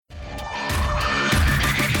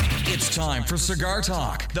time for Cigar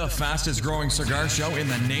Talk, the fastest growing cigar show in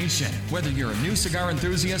the nation. Whether you're a new cigar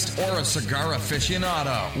enthusiast or a cigar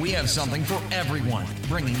aficionado, we have something for everyone.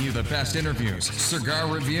 Bringing you the best interviews,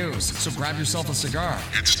 cigar reviews. So grab yourself a cigar.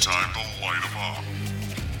 It's time to light 'em up.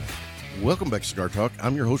 Welcome back to Cigar Talk.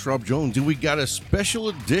 I'm your host, Rob Jones, and we got a special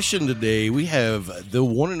edition today. We have the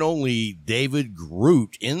one and only David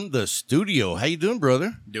Groot in the studio. How you doing,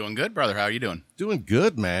 brother? Doing good, brother. How are you doing? Doing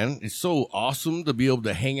good, man. It's so awesome to be able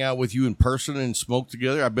to hang out with you in person and smoke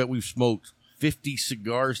together. I bet we've smoked 50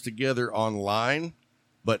 cigars together online,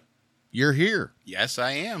 but you're here. Yes,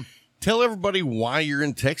 I am. Tell everybody why you're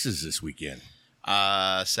in Texas this weekend.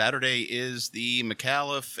 Saturday is the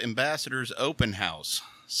McAuliffe Ambassadors Open House.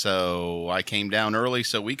 So I came down early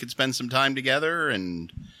so we could spend some time together,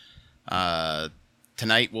 and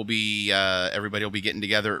tonight will be everybody will be getting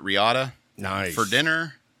together at Riata for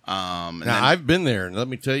dinner. I've been there, and let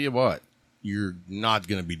me tell you what, you're not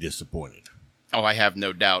going to be disappointed. Oh, I have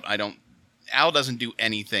no doubt. Al doesn't do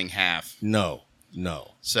anything half. No.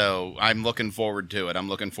 So I'm looking forward to it. I'm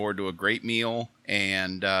looking forward to a great meal,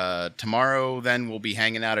 and tomorrow then we'll be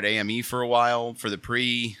hanging out at AME for a while for the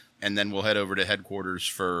pre. And then we'll head over to headquarters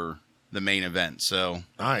for the main event. So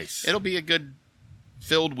nice. It'll be a good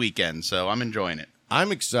filled weekend. So I'm enjoying it.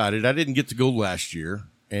 I'm excited. I didn't get to go last year,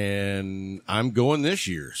 and I'm going this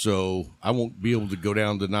year. So I won't be able to go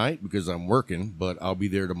down tonight because I'm working, but I'll be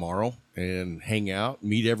there tomorrow and hang out,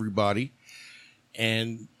 meet everybody.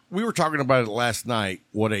 And we were talking about it last night,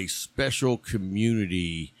 what a special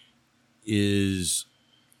community is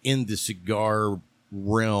in the cigar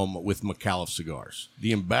realm with McAuliffe Cigars.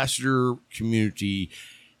 The ambassador community,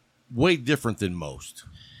 way different than most.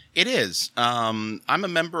 It is. I'm a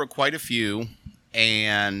member of quite a few,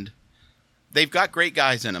 and they've got great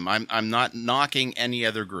guys in them. I'm not knocking any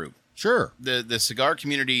other group. Sure. The cigar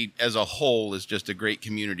community as a whole is just a great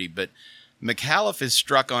community, but McAuliffe is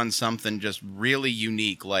struck on something just really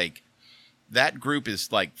unique. Like, that group is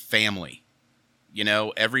like family. You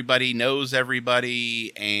know, everybody knows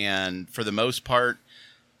everybody, and for the most part,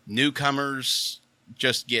 newcomers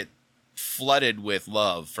just get flooded with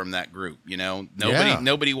love from that group. You know,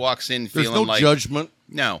 nobody walks in feeling There's no judgment.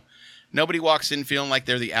 No, nobody walks in feeling like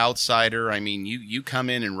they're the outsider. I mean, you come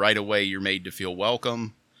in and right away you're made to feel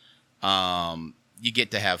welcome. You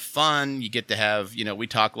get to have fun. You get to have, we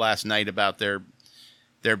talked last night about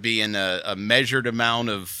there being a measured amount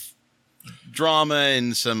of drama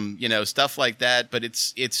and some, stuff like that, but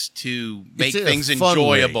it's to make things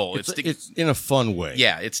enjoyable. It's in a fun way.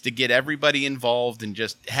 Yeah, it's to get everybody involved and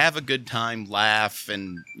just have a good time, laugh,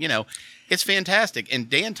 and, it's fantastic.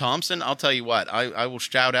 And Dan Thompson, I'll tell you what, I will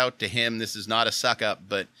shout out to him. This is not a suck up,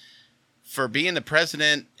 but for being the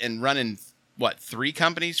president and running, 3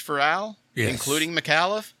 companies for Al, yes, including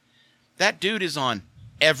McAuliffe, that dude is on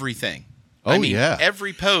everything. Yeah.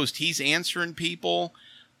 Every post, he's answering people.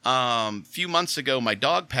 Few months ago, my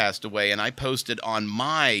dog passed away, and I posted on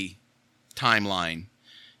my timeline,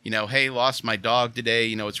 hey, lost my dog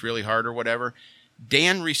today, it's really hard or whatever.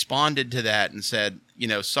 Dan responded to that and said,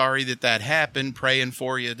 sorry that happened, praying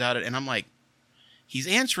for you, and I'm like, he's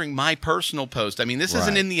answering my personal post. This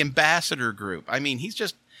isn't in the ambassador group. He's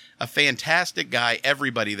just a fantastic guy.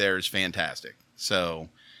 Everybody there is fantastic. So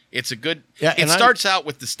it's a good, it starts out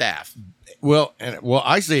with the staff. Well,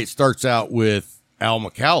 I say it starts out with Al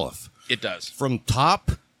McAuliffe. It does. From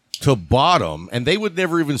top to bottom, and they would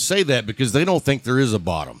never even say that because they don't think there is a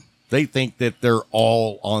bottom. They think that they're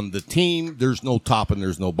all on the team. There's no top and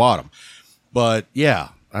there's no bottom. But, yeah,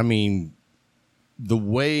 the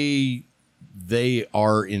way they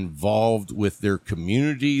are involved with their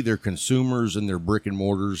community, their consumers, and their brick and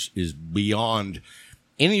mortars is beyond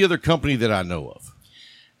any other company that I know of.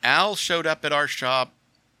 Al showed up at our shop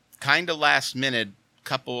kind of last minute,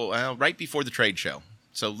 right before the trade show.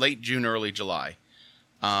 So late June, early July.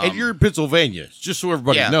 And you're in Pennsylvania, just so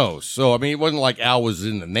everybody knows. So, it wasn't like Al was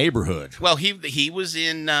in the neighborhood. Well, he was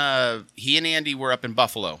in, he and Andy were up in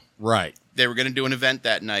Buffalo. Right. They were going to do an event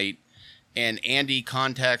that night. And Andy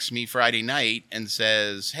contacts me Friday night and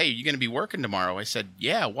says, hey, you going to be working tomorrow? I said,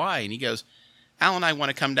 yeah, why? And he goes, Al and I want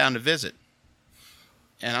to come down to visit.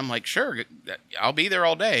 And I'm like, sure, I'll be there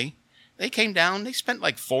all day. They came down. They spent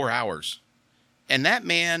like 4 hours. And that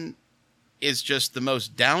man is just the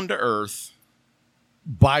most down-to-earth.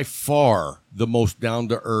 By far the most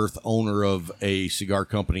down-to-earth owner of a cigar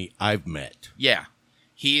company I've met. Yeah.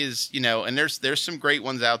 He is, and there's some great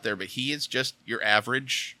ones out there, but he is just your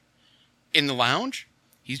average. In the lounge,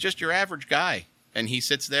 he's just your average guy. And he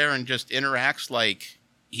sits there and just interacts like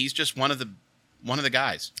he's just one of the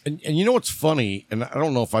guys. And you know what's funny, and I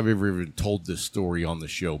don't know if I've ever even told this story on the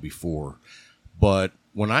show before, but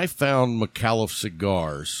when I found McAuliffe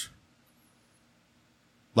cigars,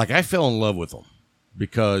 like I fell in love with them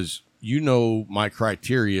because, my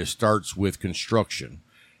criteria starts with construction.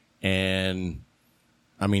 And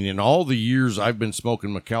I mean, in all the years I've been smoking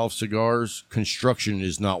McAuliffe cigars, construction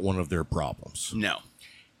is not one of their problems. No.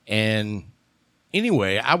 And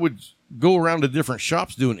anyway, I would go around to different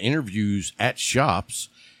shops doing interviews at shops.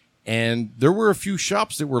 And there were a few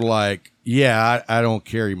shops that were like, yeah, I don't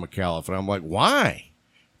carry McAuliffe. And I'm like, why?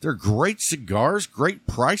 They're great cigars, great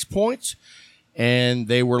price points. And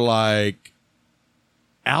they were like,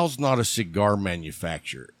 Al's not a cigar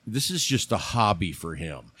manufacturer. This is just a hobby for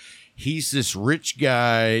him. He's this rich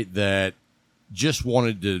guy that just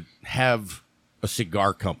wanted to have a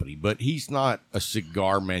cigar company, but he's not a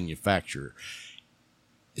cigar manufacturer.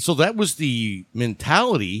 So that was the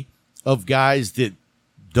mentality of guys that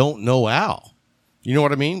don't know Al. You know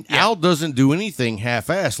what I mean? Yeah. Al doesn't do anything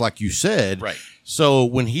half-assed, like you said. Right. So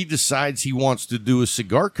when he decides he wants to do a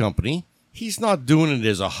cigar company, he's not doing it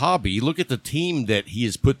as a hobby. Look at the team that he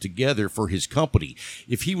has put together for his company.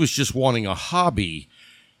 If he was just wanting a hobby,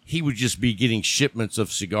 he would just be getting shipments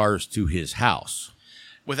of cigars to his house.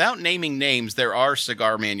 Without naming names, there are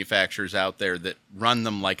cigar manufacturers out there that run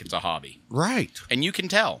them like it's a hobby. Right. And you can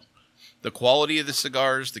tell. The quality of the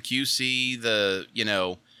cigars, the QC,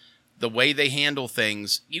 the way they handle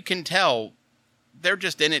things, you can tell they're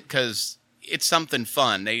just in it because it's something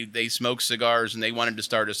fun. They smoke cigars and they wanted to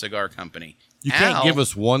start a cigar company. You can't give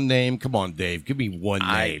us one name. Come on, Dave. Give me one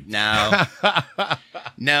name. No.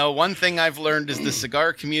 No, one thing I've learned is the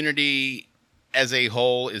cigar community as a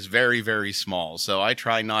whole is very, very small. So I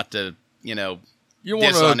try not to,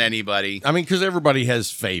 diss on anybody. I mean, because everybody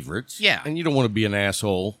has favorites. Yeah. And you don't want to be an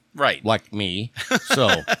asshole. Right. Like me. So.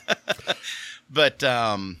 But,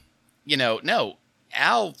 no.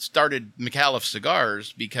 Al started McAuliffe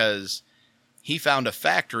Cigars because he found a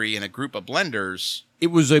factory and a group of blenders.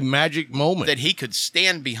 It was a magic moment that he could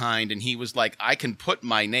stand behind, and he was like, I can put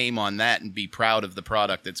my name on that and be proud of the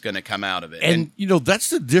product that's going to come out of it. And that's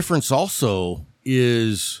the difference also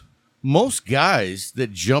is most guys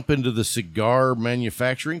that jump into the cigar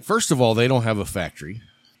manufacturing, first of all, they don't have a factory.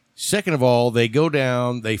 Second of all, they go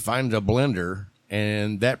down, they find a blender,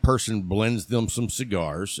 and that person blends them some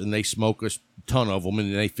cigars, and they smoke a ton of them,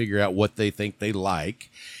 and they figure out what they think they like.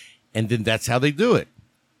 And then that's how they do it.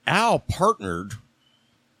 Al partnered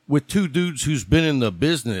with two dudes who's been in the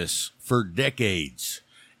business for decades.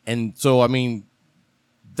 And so, I mean,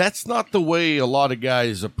 that's not the way a lot of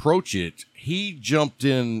guys approach it. He jumped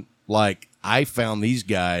in like, I found these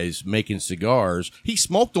guys making cigars. He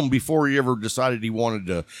smoked them before he ever decided he wanted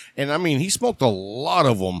to. And I mean, he smoked a lot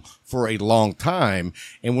of them for a long time.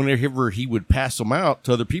 And whenever he would pass them out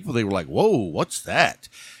to other people, they were like, whoa, what's that?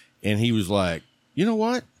 And he was like, you know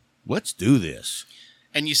what? Let's do this.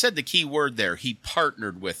 And you said the key word there. He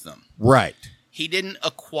partnered with them. Right. He didn't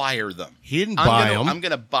acquire them. He didn't buy them. I'm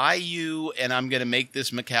going to buy you, and I'm going to make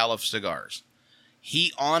this McAuliffe cigars.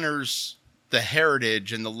 He honors the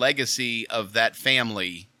heritage and the legacy of that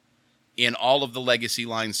family in all of the legacy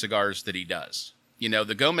line cigars that he does.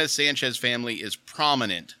 The Gomez Sanchez family is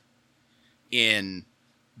prominent in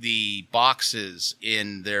the boxes,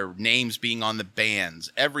 in their names being on the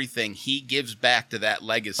bands, everything. He gives back to that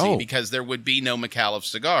legacy because there would be no McAuliffe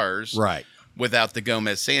cigars without the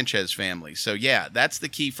Gomez Sanchez family. So yeah, that's the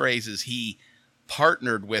key phrase is he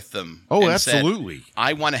partnered with them. Oh, absolutely. Said,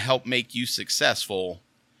 I want to help make you successful,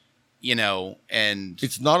 and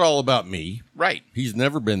it's not all about me. Right. He's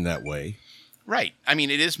never been that way. Right. I mean,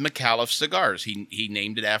 it is McAuliffe Cigars. He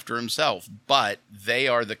named it after himself, but they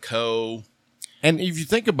are the And if you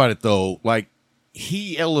think about it, though, like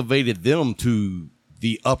he elevated them to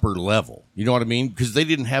the upper level. You know what I mean? Because they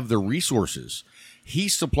didn't have the resources. He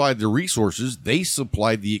supplied the resources. They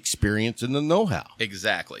supplied the experience and the know-how.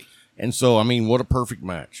 Exactly. And so, I mean, what a perfect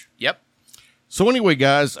match. Yep. So anyway,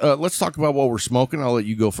 guys, let's talk about what we're smoking. I'll let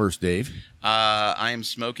you go first, Dave. I am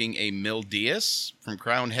smoking a Mil Diaz from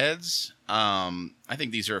Crown Heads. I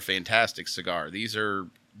think these are a fantastic cigar. These are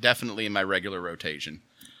definitely in my regular rotation.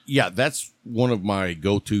 Yeah, that's one of my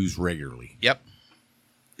go-tos regularly. Yep.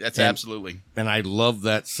 That's absolutely. And I love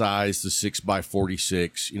that size, the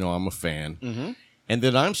 6x46. I'm a fan. Mm-hmm. And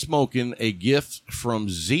then I'm smoking a gift from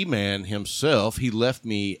Z-Man himself. He left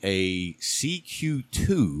me a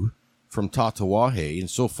CQ2 from Tatawahe. And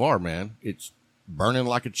so far, man, it's burning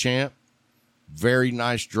like a champ. Very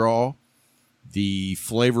nice draw. The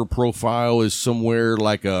flavor profile is somewhere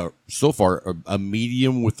like a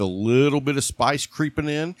medium with a little bit of spice creeping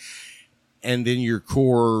in. And then your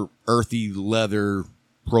core earthy leather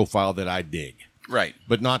profile that I dig. Right.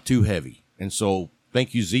 But not too heavy. And so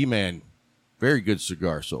thank you, Z-Man. Very good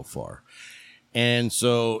cigar so far. And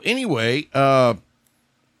so, anyway,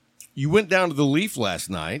 you went down to the Leaf last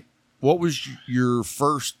night. What was your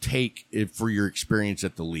first take for your experience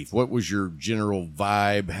at the Leaf? What was your general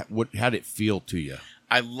vibe? How did it feel to you?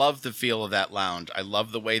 I love the feel of that lounge. I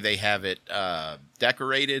love the way they have it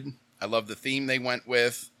decorated. I love the theme they went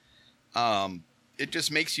with. It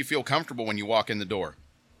just makes you feel comfortable when you walk in the door.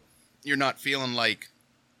 You're not feeling like,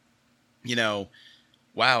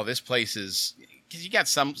 wow, this place is... Because you got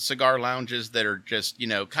some cigar lounges that are just,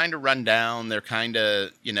 kind of run down. They're kind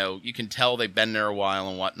of, you can tell they've been there a while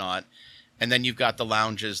and whatnot. And then you've got the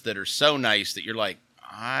lounges that are so nice that you're like,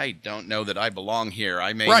 I don't know that I belong here.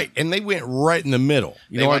 Right, and they went right in the middle.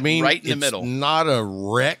 You know what I mean? Right in the middle. It's not a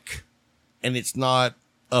wreck, and it's not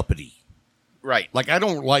uppity. Right. Like, I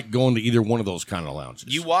don't like going to either one of those kind of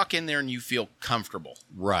lounges. You walk in there and you feel comfortable.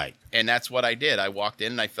 Right. And that's what I did. I walked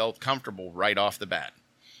in and I felt comfortable right off the bat.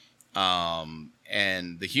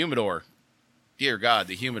 And the humidor, dear God,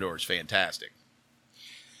 the humidor is fantastic.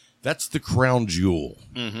 That's the crown jewel.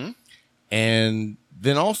 Mm-hmm. And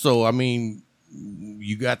then also,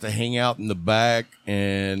 you got to hang out in the back,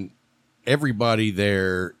 and everybody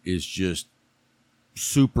there is just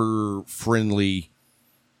super friendly.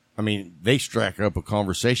 They strike up a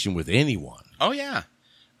conversation with anyone. Oh, yeah.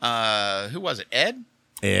 Who was it? Ed?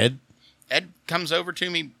 Ed comes over to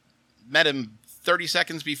me, met him 30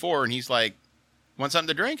 seconds before, and he's like, want something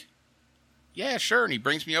to drink? Yeah, sure. And he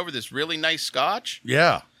brings me over this really nice scotch.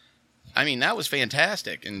 Yeah. That was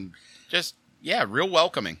fantastic. And just, real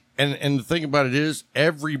welcoming. And the thing about it is,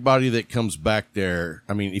 everybody that comes back there,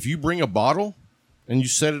 if you bring a bottle and you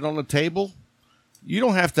set it on the table, you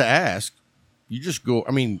don't have to ask. You just go.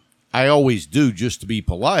 I always do just to be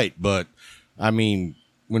polite, but when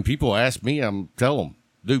people ask me, I'm tell them,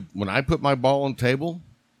 dude, when I put my ball on the table,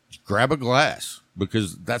 grab a glass,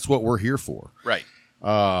 because that's what we're here for. Right.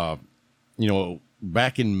 Back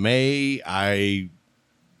in May, I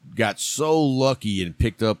got so lucky and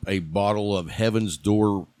picked up a bottle of Heaven's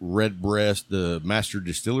Door Redbreast, the Master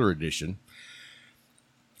Distiller Edition.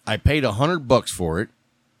 I paid $100 for it.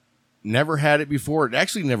 Never had it before. I'd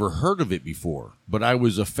actually never heard of it before, but I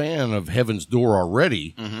was a fan of Heaven's Door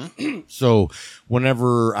already. Mm-hmm. So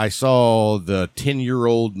whenever I saw the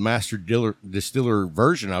 10-year-old Master Distiller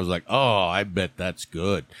version, I was like, oh, I bet that's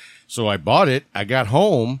good. So I bought it. I got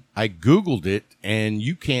home. I Googled it, and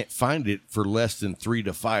you can't find it for less than $300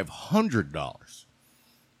 to $500.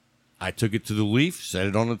 I took it to the Leaf, set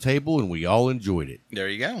it on the table, and we all enjoyed it. There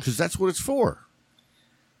you go. Because that's what it's for.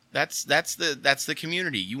 That's the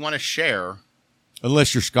community. You want to share.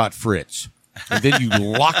 Unless you're Scott Fritz. And then you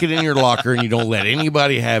lock it in your locker and you don't let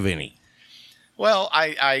anybody have any. Well,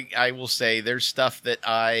 I will say there's stuff that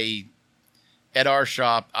at our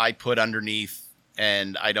shop, I put underneath,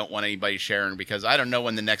 and I don't want anybody sharing because I don't know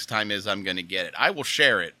when the next time is I'm going to get it. I will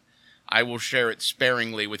share it. I will share it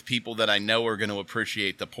sparingly with people that I know are going to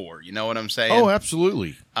appreciate the pour. You know what I'm saying? Oh,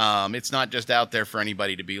 absolutely. It's not just out there for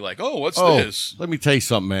anybody to be like, oh, what's this? Let me tell you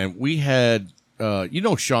something, man. We had,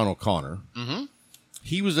 Sean O'Connor. Mm-hmm.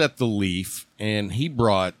 He was at the Leaf, and he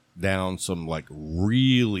brought down some,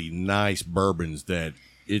 really nice bourbons that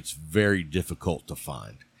it's very difficult to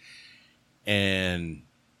find. And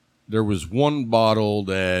there was one bottle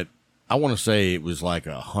that I want to say it was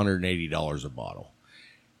 $180 a bottle.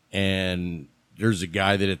 And there's a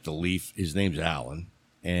guy that at the Leaf, his name's Alan,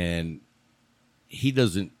 and he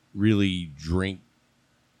doesn't really drink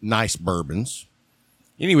nice bourbons.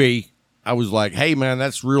 Anyway, I was like, hey, man,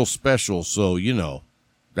 that's real special. So,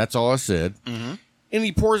 that's all I said. Mm-hmm. And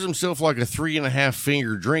he pours himself like a 3.5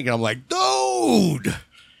 finger drink. And I'm like, dude.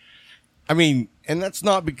 And that's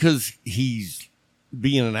not because he's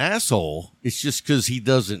being an asshole. It's just because he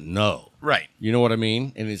doesn't know. Right. You know what I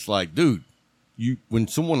mean? And it's like, dude. When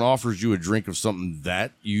someone offers you a drink of something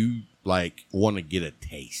that you want to get a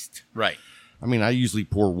taste. Right. I usually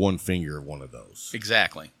pour 1 finger of one of those.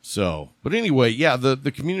 Exactly. So, but anyway, yeah,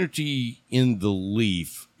 the community in the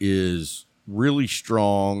Leaf is really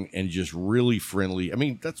strong and just really friendly.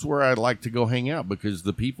 That's where I like to go hang out because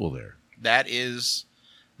the people there. That is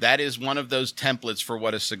one of those templates for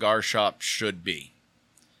what a cigar shop should be.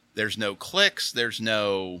 There's no cliques. There's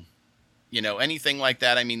no... anything like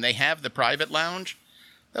that. They have the private lounge.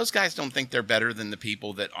 Those guys don't think they're better than the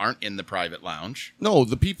people that aren't in the private lounge. No,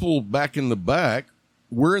 the people back in the back,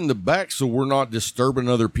 we're in the back so we're not disturbing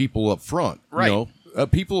other people up front. Right.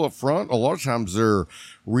 People up front, a lot of times they're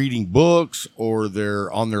reading books or they're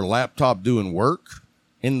on their laptop doing work.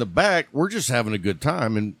 In the back, we're just having a good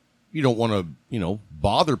time, and you don't want to,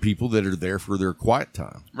 bother people that are there for their quiet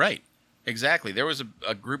time. Right. Exactly. There was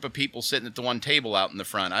a group of people sitting at the one table out in the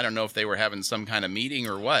front. I don't know if they were having some kind of meeting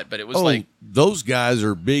or what, but it was like, those guys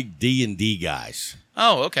are big D&D guys.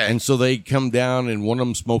 oh, okay. And so they come down and one of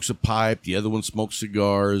them smokes a pipe, the other one smokes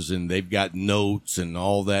cigars, and they've got notes and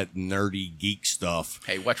all that nerdy geek stuff.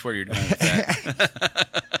 Hey, watch where you're going with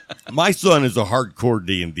that. My son is a hardcore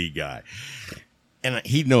D&D guy, and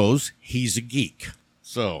he knows he's a geek.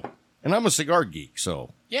 So, and I'm a cigar geek,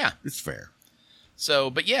 so Yeah. it's fair. So,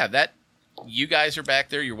 but yeah, that you guys are back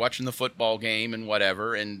there, you're watching the football game and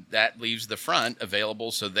whatever, and that leaves the front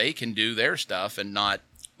available so they can do their stuff and not,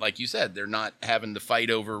 like you said, they're not having to fight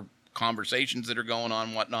over conversations that are going on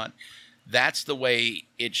and whatnot. That's the way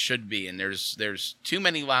it should be. And there's too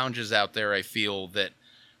many lounges out there, I feel, that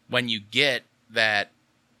when you get that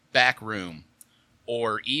back room,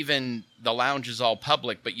 or even the lounge is all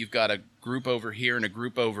public, but you've got a group over here and a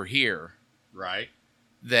group over here, Right.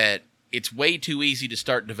 that it's way too easy to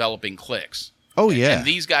start developing cliques. Oh, yeah. And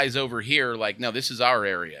these guys over here, like, no, this is our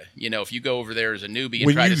area. You know, if you go over there as a newbie and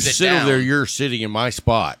When try you to sit sit down, over there, you're sitting in my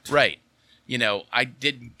spot. right. You know, I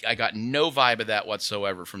got no vibe of that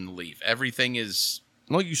whatsoever from the leave. Everything is,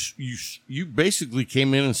 Well, you basically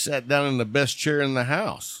came in and sat down in the best chair in the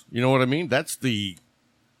house. You know what I mean? That's the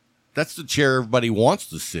chair everybody wants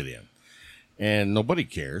to sit in, and nobody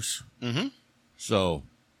cares. mm-hmm. So,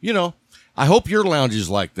 you know, I hope your lounge is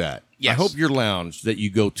like that. Yes. I hope your lounge that you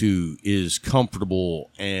go to is comfortable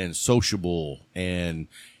and sociable, and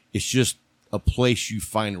it's just a place you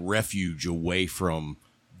find refuge away from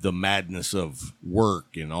the madness of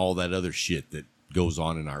work and all that other shit that goes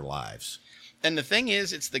on in our lives. And the thing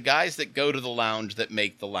is, it's the guys that go to the lounge that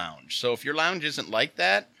make the lounge. So if your lounge isn't like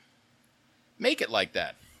that, make it like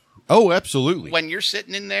that. Oh, absolutely. When you're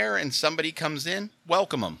sitting in there and somebody comes in,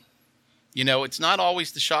 welcome them. You know, it's not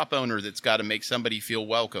always the shop owner that's got to make somebody feel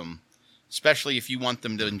welcome, especially if you want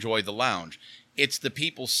them to enjoy the lounge. It's the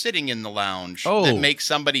people sitting in the lounge that make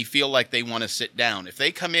somebody feel like they want to sit down. If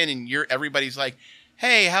they come in and everybody's like,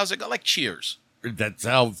 hey, how's it go? Like Cheers. That's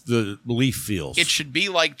how the Leaf feels. It should be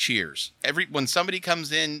like Cheers. When somebody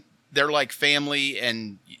comes in, they're like family,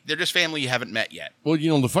 and they're just family you haven't met yet. Well, you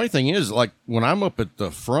know, the funny thing is, like, when I'm up at the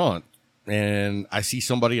front and I see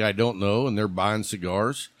somebody I don't know and they're buying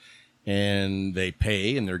cigars and they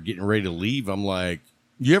pay and they're getting ready to leave, I'm like,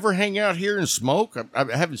 you ever hang out here and smoke? I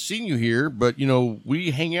haven't seen you here, but, you know,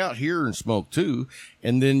 we hang out here and smoke too.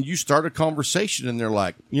 And then you start a conversation and they're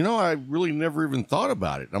like, you know, I really never even thought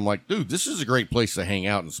about it. I'm like, dude, this is a great place to hang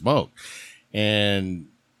out and smoke. And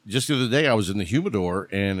just the other day I was in the humidor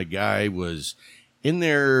and a guy was in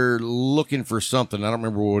there looking for something. I don't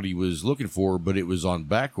remember what he was looking for, but it was on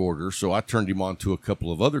back order. So I turned him on to a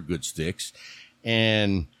couple of other good sticks.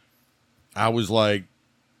 And I was like,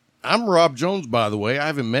 I'm Rob Jones, by the way. I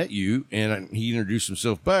haven't met you. And he introduced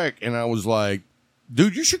himself back. And I was like,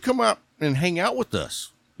 dude, you should come out and hang out with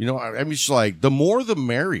us. You know, I mean, it's like the more the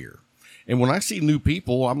merrier. And when I see new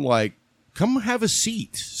people, I'm like, come have a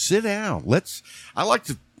seat, sit down. I like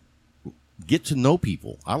to get to know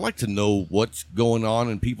people. I like to know what's going on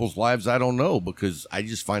in people's lives I don't know, because I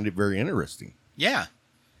just find it very interesting. Yeah.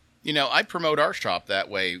 You know, I promote our shop that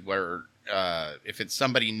way, where if it's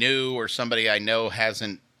somebody new or somebody I know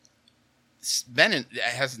hasn't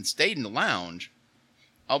stayed in the lounge,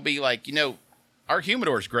 I'll be like, you know, our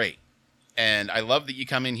humidor is great, and I love that you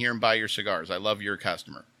come in here and buy your cigars. I love your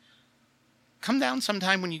customer. Come down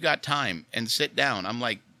sometime when you got time and sit down. I'm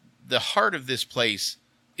like, the heart of this place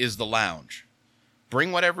is the lounge.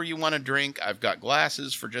 Bring whatever you want to drink. I've got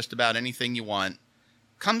glasses for just about anything you want.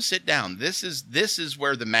 Come sit down. This is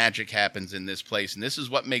where the magic happens in this place, and this is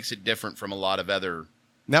what makes it different from a lot of other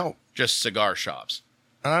Now, just cigar shops.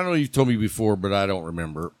 and I know you've told me before, but I don't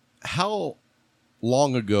remember. How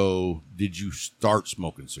long ago did you start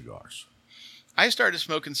smoking cigars? I started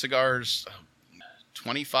smoking cigars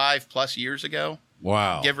 25 plus years ago,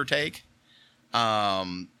 Wow. give or take.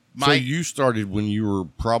 So you started when you were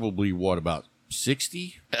probably, what, about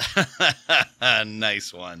 60?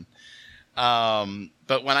 Nice one.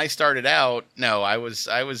 But when I started out, no, I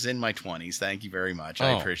was in my 20s. Thank you very much.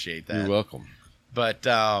 I appreciate that. You're welcome. But,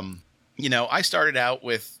 you know, I started out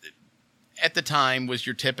with, at the time, was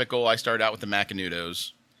your typical, I started out with the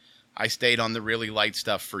Macanudos. I stayed on the really light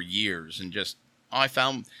stuff for years, and just,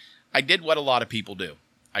 I did what a lot of people do.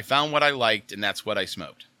 I found what I liked, and that's what I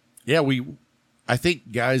smoked. Yeah, I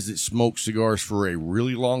think guys that smoke cigars for a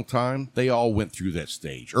really long time, they all went through that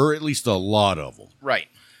stage, or at least a lot of them. Right.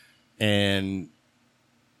 And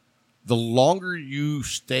the longer you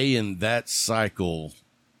stay in that cycle,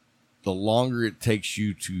 the longer it takes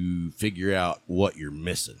you to figure out what you're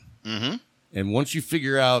missing. Mm-hmm. And once you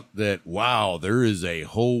figure out that, wow, there is a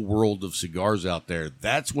whole world of cigars out there,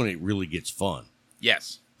 that's when it really gets fun.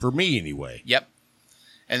 Yes. For me, anyway. Yep.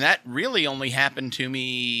 And that really only happened to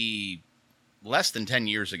me less than 10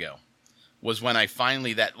 years ago, was when I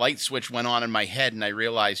finally, that light switch went on in my head and I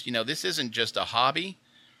realized, this isn't just a hobby.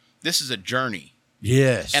 This is a journey.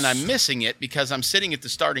 Yes. And I'm missing it because I'm sitting at the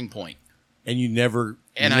starting point. And you never...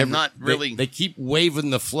 And I'm not really... They keep waving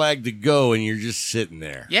the flag to go and you're just sitting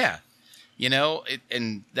there. Yeah.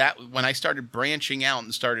 And that when I started branching out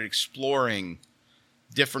and started exploring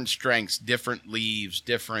different strengths, different leaves,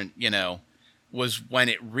 different, was when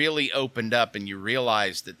it really opened up and you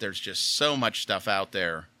realized that there's just so much stuff out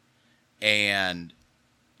there and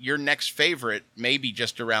your next favorite may be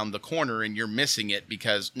just around the corner and you're missing it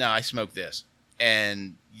because, no, I smoke this.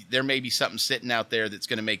 And there may be something sitting out there that's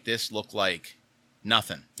going to make this look like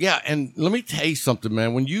nothing. Yeah, and let me tell you something,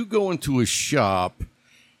 man. When you go into a shop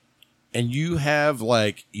and you have,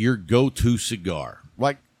 like, your go-to cigar,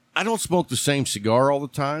 like, I don't smoke the same cigar all the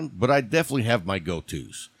time, but I definitely have my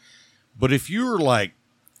go-tos. But if you're, like,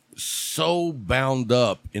 so bound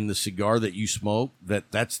up in the cigar that you smoke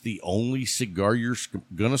that that's the only cigar you're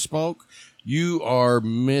going to smoke, you are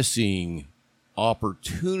missing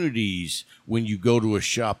opportunities when you go to a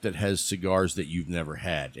shop that has cigars that you've never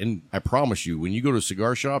had. And I promise you, when you go to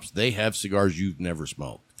cigar shops, they have cigars you've never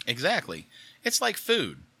smoked. Exactly. It's like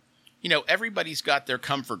food. Everybody's got their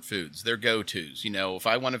comfort foods, their go-tos. If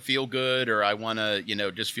I want to feel good or I want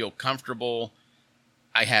to, just feel comfortable,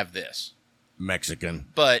 I have this. Mexican.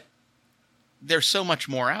 But there's so much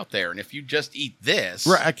more out there. And if you just eat this...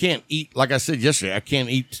 Right, I can't eat, like I said yesterday, I can't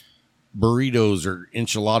eat burritos or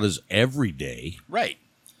enchiladas every day. Right.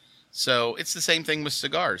 So it's the same thing with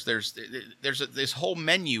cigars. There's this whole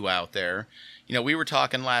menu out there. We were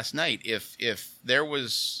talking last night. If the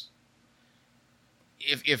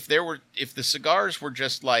cigars were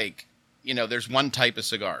just like, there's one type of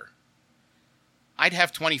cigar, I'd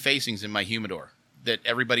have 20 facings in my humidor that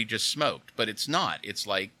everybody just smoked, but it's not. It's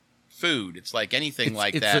like food. It's like anything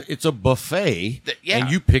that. It's a buffet, yeah.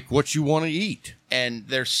 And you pick what you want to eat. And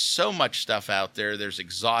there's so much stuff out there. There's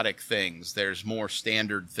exotic things. There's more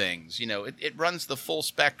standard things. It runs the full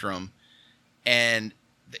spectrum, and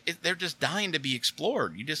they're just dying to be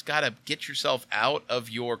explored. You just got to get yourself out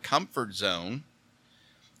of your comfort zone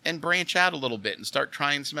and branch out a little bit and start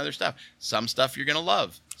trying some other stuff. Some stuff you're going to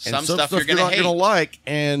love. Some stuff you're going to hate. Not going to like.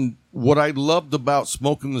 And what I loved about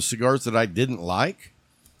smoking the cigars that I didn't like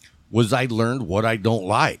was I learned what I don't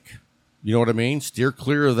like. You know what I mean? Steer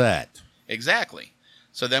clear of that. Exactly.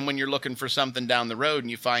 So then when you're looking for something down the road and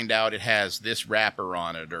you find out it has this wrapper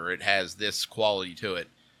on it or it has this quality to it,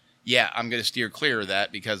 yeah, I'm going to steer clear of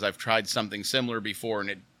that because I've tried something similar before and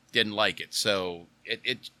it didn't like it. So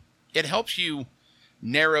it helps you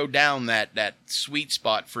narrow down that sweet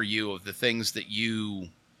spot for you of the things that you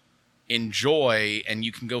enjoy, and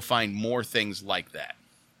you can go find more things like that.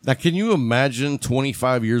 Now, can you imagine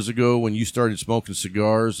 25 years ago when you started smoking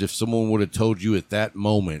cigars, if someone would have told you at that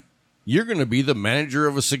moment, you're going to be the manager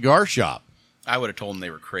of a cigar shop? I would have told them they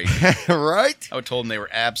were crazy. Right? I would have told them they were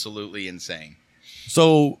absolutely insane.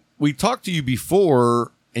 So we talked to you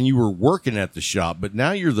before, and you were working at the shop, but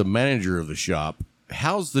now you're the manager of the shop.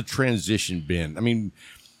 How's the transition been? I mean,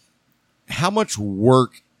 how much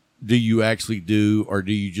work do you actually do, or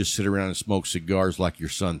do you just sit around and smoke cigars like your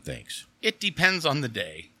son thinks? It depends on the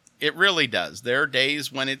day. It really does. There are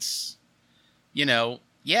days when it's,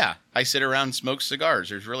 I sit around and smoke cigars.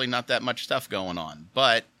 There's really not that much stuff going on.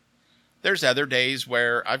 But there's other days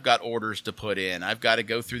where I've got orders to put in. I've got to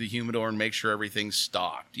go through the humidor and make sure everything's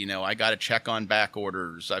stocked. I got to check on back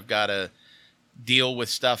orders. I've got to deal with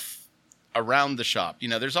stuff around the shop.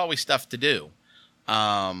 There's always stuff to do.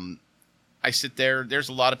 I sit there. There's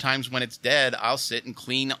a lot of times when it's dead, I'll sit and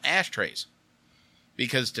clean ashtrays.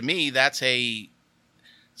 Because to me, that's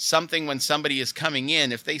something when somebody is coming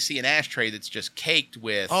in, if they see an ashtray that's just caked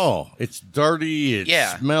with... Oh, it's dirty,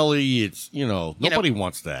 it's smelly, it's, nobody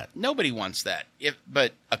wants that. Nobody wants that.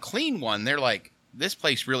 But a clean one, they're like, this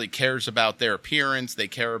place really cares about their appearance. They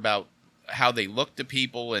care about how they look to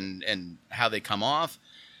people and how they come off.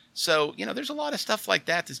 So, there's a lot of stuff like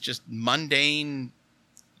that that's just mundane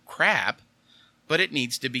crap, but it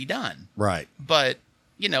needs to be done. Right. But,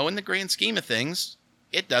 in the grand scheme of things,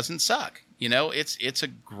 it doesn't suck. It's a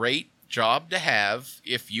great job to have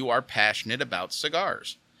if you are passionate about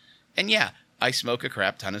cigars. And yeah, I smoke a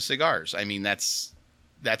crap ton of cigars. I mean, that's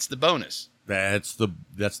the bonus. That's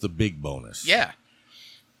the big bonus. Yeah.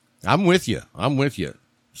 I'm with you.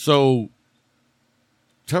 So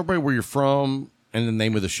tell everybody where you're from and the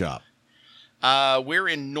name of the shop. We're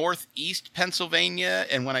in northeast Pennsylvania,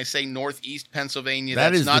 and when I say northeast Pennsylvania, That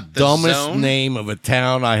that's is not the dumbest zone. name of a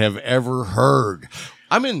town I have ever heard.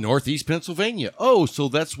 I'm in northeast Pennsylvania. Oh, so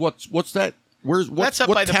that's what's that? What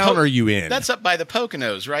town are you in? That's up by the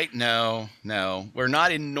Poconos, right? No. We're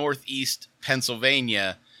not in northeast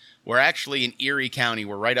Pennsylvania. We're actually in Erie County.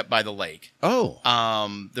 We're right up by the lake. Oh.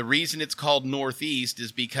 The reason it's called northeast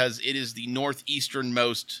is because it is the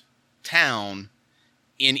northeasternmost town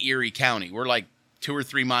in Erie County. We're like 2 or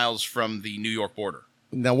 3 miles from the New York border.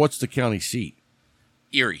 Now, what's the county seat?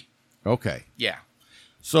 Erie. Okay. Yeah.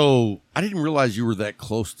 So I didn't realize you were that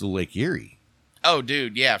close to Lake Erie. Oh,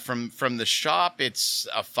 dude, yeah. From the shop, it's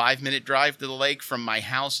a 5-minute drive to the lake. From my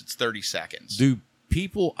house, it's 30 seconds. Do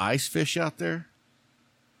people ice fish out there?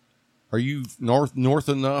 Are you north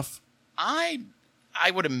enough? I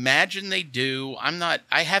would imagine they do.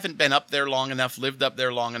 I haven't been up there long enough, lived up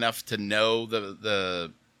there long enough to know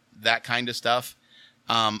that kind of stuff.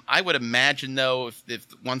 I would imagine though, if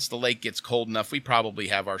once the lake gets cold enough, we probably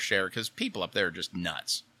have our share because people up there are just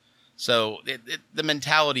nuts. So the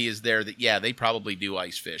mentality is there that, yeah, they probably do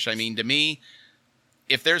ice fish. I mean, to me,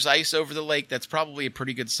 if there's ice over the lake, that's probably a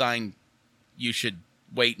pretty good sign you should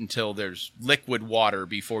wait until there's liquid water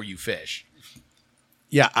before you fish.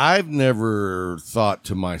 Yeah, I've never thought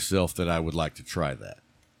to myself that I would like to try that.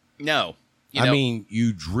 No. I mean,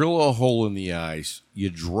 you drill a hole in the ice, you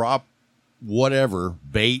drop whatever,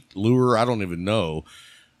 bait, lure, I don't even know,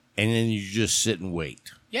 and then you just sit and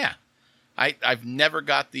wait. Yeah. I've never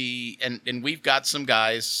got and we've got some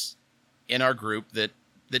guys in our group that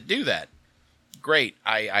do that. Great.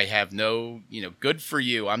 I have no, good for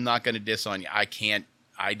you. I'm not going to diss on you.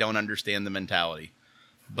 I don't understand the mentality.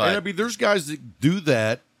 But and I mean, there's guys that do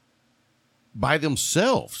that by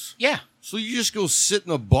themselves. Yeah. So you just go sit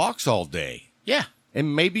in a box all day. Yeah.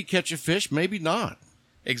 And maybe catch a fish, maybe not.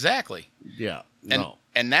 Exactly. Yeah. No.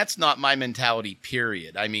 And that's not my mentality,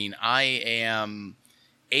 period. I mean, I am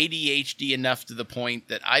ADHD enough to the point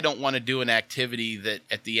that I don't want to do an activity that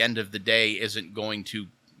at the end of the day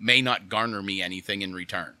may not garner me anything in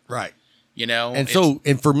return. Right. And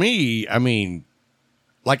for me, I mean,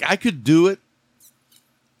 like I could do it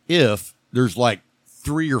if there's like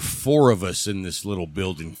 3 or 4 of us in this little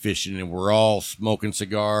building fishing and we're all smoking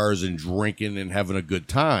cigars and drinking and having a good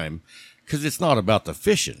time, because it's not about the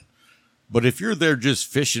fishing. But if you're there just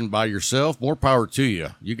fishing by yourself, more power to you.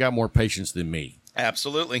 You got more patience than me.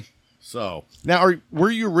 Absolutely. So now, where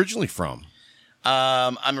are you originally from?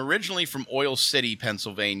 I'm originally from Oil City,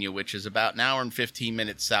 Pennsylvania, which is about an hour and 15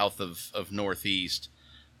 minutes south of Northeast.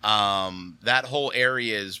 That whole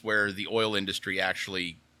area is where the oil industry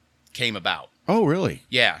actually came about. Oh, really?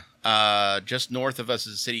 Yeah. Just north of us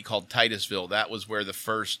is a city called Titusville. That was where the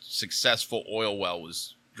first successful oil well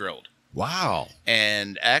was drilled. Wow.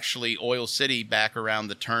 And actually, Oil City, back around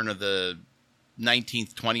the turn of the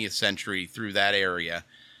 19th, 20th century through that area,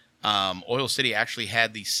 Oil City actually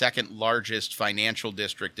had the second largest financial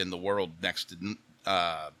district in the world next to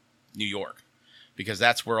New York, because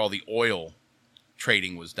that's where all the oil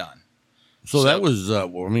trading was done. So that was,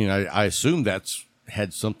 I assume that's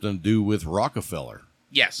had something to do with Rockefeller.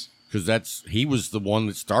 Yes. Because he was the one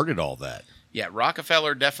that started all that. Yeah,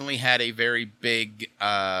 Rockefeller definitely had a very big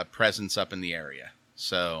presence up in the area.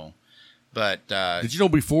 So, but... did you know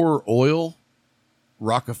before oil,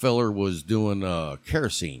 Rockefeller was doing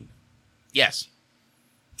kerosene? Yes.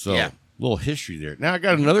 So, a little history there. Now, I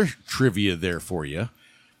got another trivia there for you.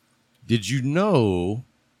 Did you know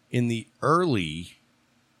in the early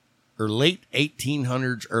or late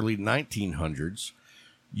 1800s, early 1900s,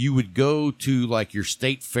 you would go to like your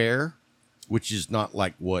state fair, which is not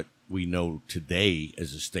like what we know today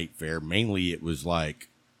as a state fair. Mainly it was like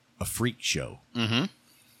a freak show. Mm-hmm.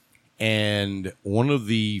 And one of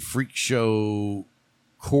the freak show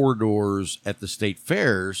corridors at the state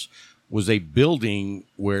fairs was a building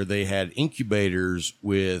where they had incubators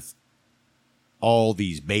with all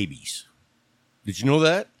these babies. Did you know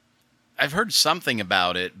that? I've heard something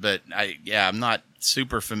about it, but I'm not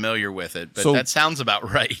super familiar with it, but So- that sounds about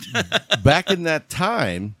right. Back in that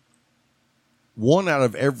time, 1 out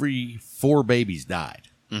of every 4 babies died.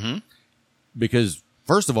 Mm-hmm. Because,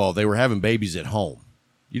 first of all, they were having babies at home.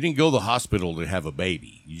 You didn't go to the hospital to have a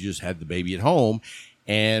baby. You just had the baby at home.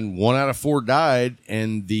 And 1 out of 4 died.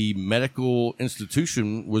 And the medical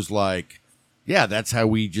institution was like, yeah, that's how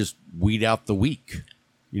we just weed out the weak.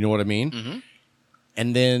 You know what I mean? Mm-hmm.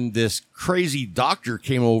 And then this crazy doctor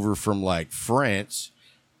came over from like France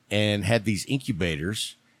and had these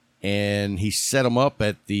incubators, and he set them up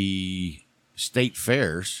at the state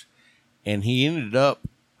fairs, and he ended up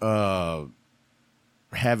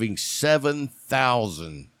having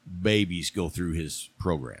 7,000 babies go through his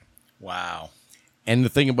program. Wow. And the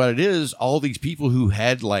thing about it is, all these people who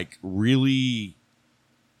had like really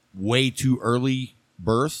way too early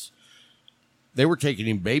births, they were taking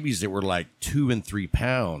in babies that were like 2 and 3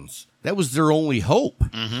 pounds. That was their only hope.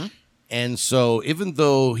 Mm-hmm. And so even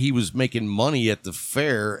though he was making money at the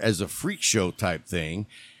fair as a freak show type thing,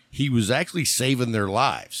 he was actually saving their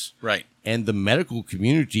lives. Right. And the medical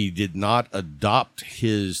community did not adopt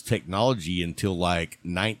his technology until like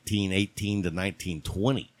 1918 to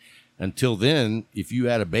 1920. Until then, if you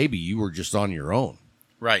had a baby, you were just on your own.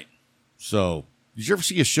 Right. So, did you ever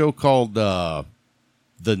see a show called The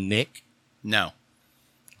Nick? No.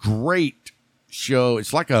 Great show.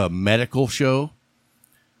 It's like a medical show.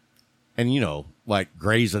 And, you know, like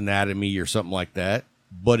Grey's Anatomy or something like that.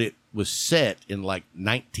 But it was set in like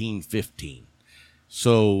 1915.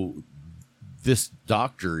 So this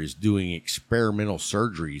doctor is doing experimental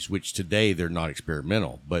surgeries, which today they're not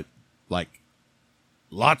experimental, but like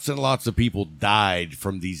lots and lots of people died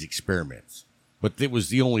from these experiments. But it was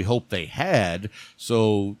the only hope they had.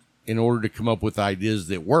 So in order to come up with ideas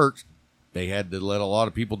that worked, they had to let a lot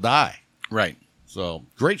of people die. Right. So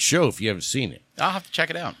great show if you haven't seen it. I'll have to check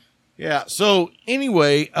it out. Yeah. So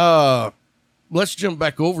anyway, let's jump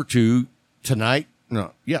back over to tonight.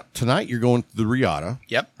 Tonight you're going to the Riata.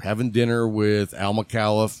 Yep. Having dinner with Al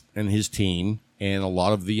McAuliffe and his team and a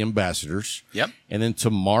lot of the ambassadors. Yep. And then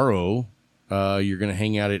tomorrow, you're going to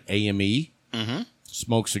hang out at AME, Mm-hmm.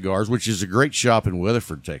 Smoke Cigars, which is a great shop in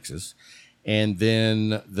Weatherford, Texas. And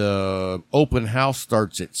then the open house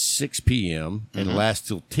starts at 6 p.m. and lasts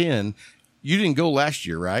till 10. You didn't go last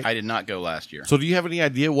year, right? I did not go last year. So do you have any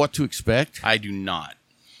idea what to expect? I do not.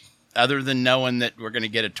 Other than knowing that we're going to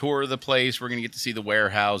get a tour of the place, we're going to get to see the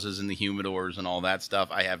warehouses and the humidors and all that stuff.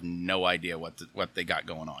 I have no idea what they got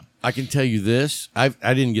going on. I can tell you this. I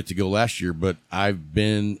didn't get to go last year, but I've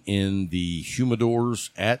been in the humidors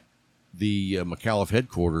at the McAuliffe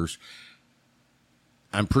headquarters.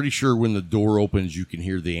 I'm pretty sure when the door opens, you can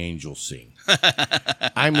hear the angels sing.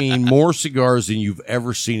 I mean, more cigars than you've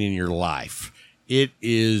ever seen in your life. It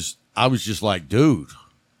is, I was just like, dude,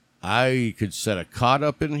 I could set a cot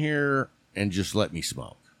up in here and just let me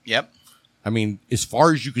smoke. Yep. I mean, as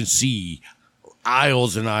far as you can see,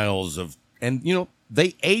 aisles and aisles of, and you know,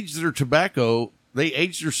 they age their tobacco, they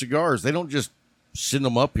age their cigars. They don't just send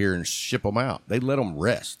them up here and ship them out. They let them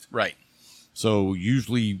rest. Right. So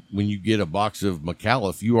usually when you get a box of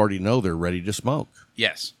McAuliffe, you already know they're ready to smoke.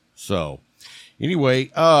 Yes. So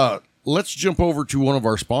anyway, let's jump over to one of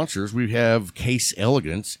our sponsors. We have Case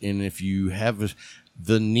Elegance. And if you have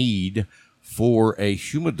the need for a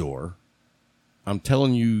humidor, I'm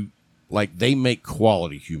telling you, like, they make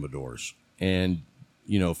quality humidors. And,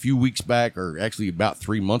 you know, a few weeks back, or actually about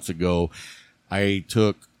 3 months ago, I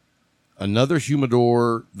took another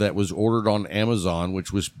humidor that was ordered on Amazon,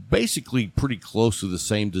 which was basically pretty close to the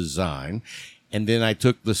same design. And then I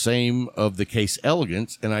took the same of the Case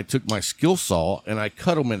Elegance, and I took my skill saw and I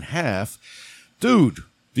cut them in half. Dude,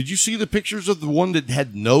 did you see the pictures of the one that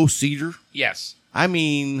had no cedar? Yes. I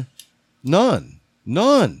mean, none.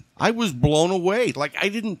 I was blown away. Like,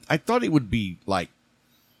 I thought it would be like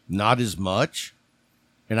not as much.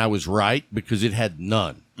 And I was right, because it had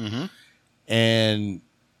none. Mm-hmm. And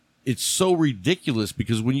it's so ridiculous,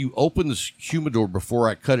 because when you open this humidor before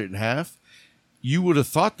I cut it in half, you would have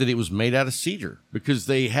thought that it was made out of cedar, because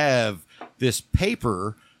they have this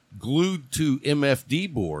paper glued to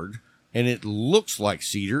MFD board and it looks like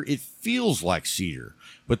cedar. It feels like cedar.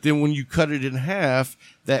 But then when you cut it in half,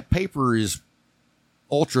 that paper is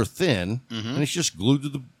ultra thin and it's just glued to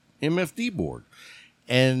the MFD board.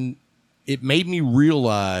 And it made me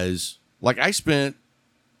realize, like, I spent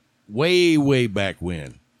way back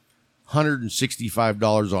when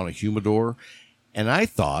 $165 on a humidor, and I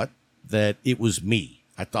thought that it was me.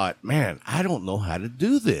 I thought, man, I don't know how to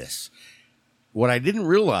do this. What I didn't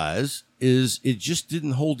realize is it just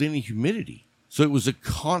didn't hold any humidity. So it was a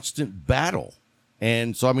constant battle.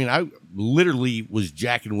 And so, I mean, I literally was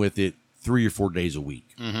jacking with it 3 or 4 days a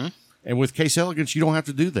week. Mm-hmm. And with Case Elegance, you don't have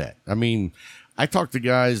to do that. I mean, I talk to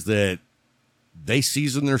guys that they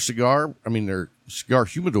season their cigar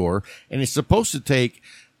humidor, and it's supposed to take,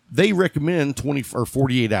 they recommend 20 or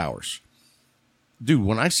 48 hours. Dude,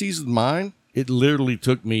 when I seasoned mine, it literally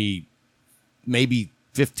took me maybe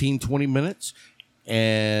 15, 20 minutes.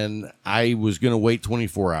 and I was going to wait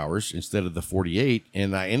 24 hours instead of the 48,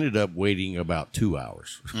 and I ended up waiting about 2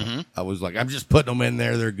 hours. I was like, I'm just putting them in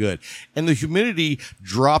there. They're good. And the humidity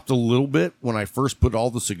dropped a little bit when I first put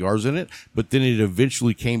all the cigars in it, but then it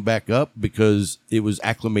eventually came back up because it was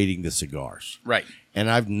acclimating the cigars. Right. And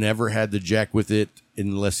I've never had to jack with it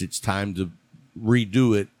unless it's time to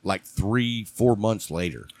redo it like 3-4 months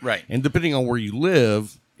later. Right. And depending on where you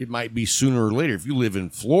live, it might be sooner or later. If you live in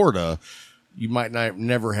Florida, you might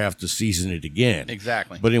never have to season it again.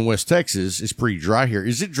 Exactly. But in West Texas, it's pretty dry here.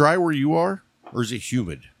 Is it dry where you are, or is it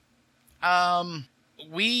humid?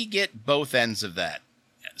 We get both ends of that.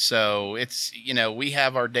 So it's, we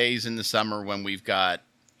have our days in the summer when we've got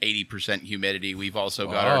 80% humidity. We've also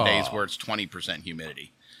got our days where it's 20%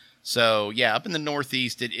 humidity. So, yeah, up in the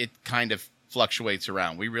Northeast, it kind of fluctuates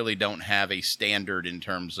around. We really don't have a standard in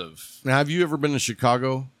terms of... Now, have you ever been to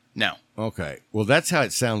Chicago? No. Okay. Well, that's how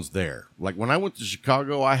it sounds there. Like when I went to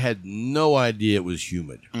Chicago, I had no idea it was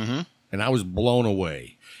humid. Mm-hmm. And I was blown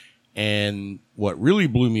away. And what really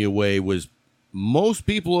blew me away was most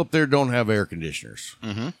people up there don't have air conditioners.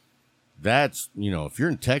 Mm-hmm. That's, if you're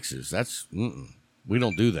in Texas, that's, we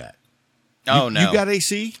don't do that. Oh, no. You got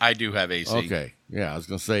AC? I do have AC. Okay. Yeah, I was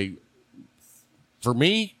going to say, for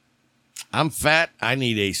me, I'm fat. I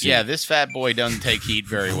need AC. Yeah, this fat boy doesn't take heat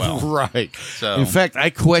very well. Right. So, in fact, I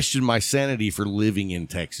question my sanity for living in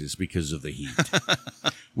Texas because of the heat.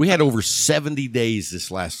 We had over 70 days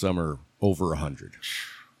this last summer, over 100.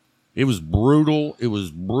 It was brutal. It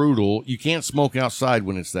was brutal. You can't smoke outside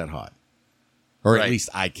when it's that hot. Or at least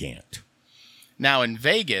I can't. Now, in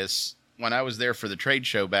Vegas, when I was there for the trade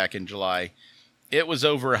show back in July, it was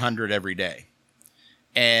over 100 every day.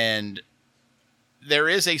 And there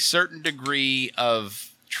is a certain degree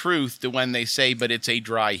of truth to when they say, but it's a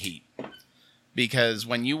dry heat. Because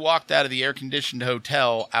when you walked out of the air-conditioned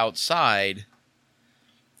hotel outside,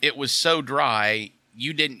 it was so dry,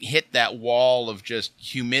 you didn't hit that wall of just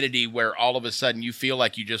humidity where all of a sudden you feel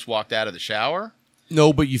like you just walked out of the shower.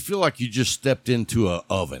 No, but you feel like you just stepped into an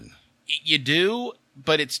oven. You do,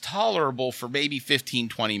 but it's tolerable for maybe 15,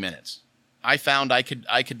 20 minutes. I found I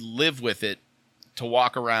could live with it to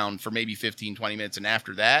walk around for maybe 15, 20 minutes. And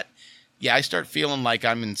after that, yeah, I start feeling like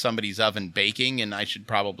I'm in somebody's oven baking and I should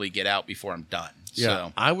probably get out before I'm done. Yeah,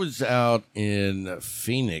 So, I was out in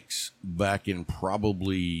Phoenix back in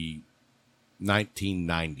probably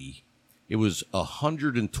 1990. It was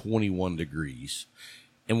 121 degrees.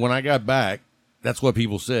 And when I got back, that's what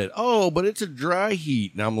people said. Oh, but it's a dry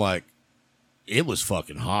heat. And I'm like, it was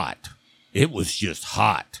fucking hot. It was just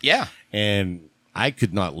hot. yeah. And I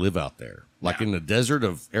could not live out there. Like in the desert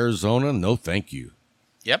of Arizona, no thank you.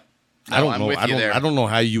 Yep. No, I don't I'm know. with you there. I don't know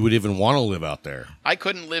how you would even want to live out there. I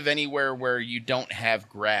couldn't live anywhere where you don't have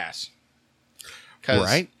grass. Because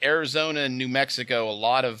Right. Arizona and New Mexico, a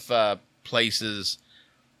lot of places,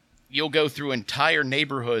 you'll go through entire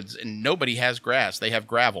neighborhoods and nobody has grass. They have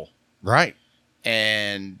gravel. Right.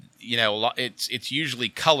 And it's usually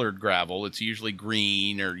colored gravel. It's usually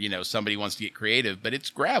green, or somebody wants to get creative, but it's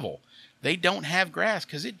gravel. They don't have grass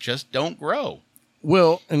because it just don't grow.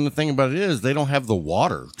 Well, and the thing about it is they don't have the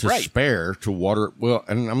water to Right. spare to water. Well,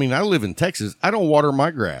 and I mean, I live in Texas. I don't water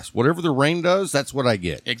my grass. Whatever the rain does, that's what I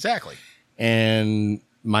get. Exactly. And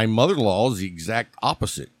my mother-in-law is the exact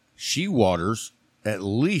opposite. She waters at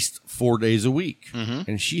least 4 days a week. Mm-hmm.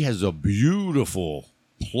 And she has a beautiful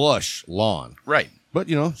plush lawn. Right. But,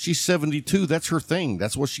 she's 72. That's her thing.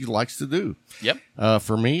 That's what she likes to do. Yep.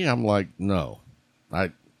 For me, I'm like, no.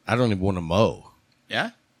 I don't even want to mow.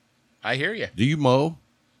 Yeah. I hear you. Do you mow?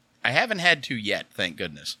 I haven't had to yet, thank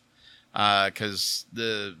goodness. Because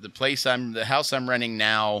the house I'm renting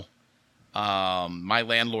now, my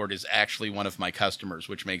landlord is actually one of my customers,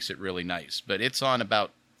 which makes it really nice. But it's on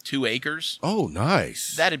about 2 acres. Oh,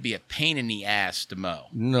 nice. That'd be a pain in the ass to mow.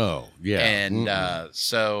 No. Yeah. And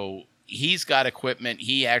so he's got equipment.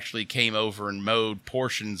 He actually came over and mowed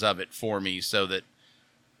portions of it for me so that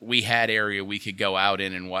we had area we could go out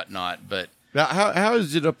in and whatnot. But Now, how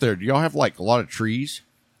is it up there? Do y'all have like a lot of trees?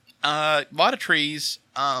 a lot of trees.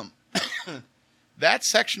 That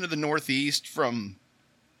section of the Northeast from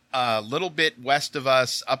a little bit west of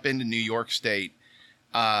us up into New York State,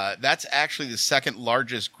 that's actually the second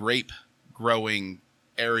largest grape growing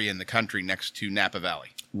area in the country next to Napa Valley.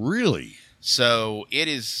 Really? So it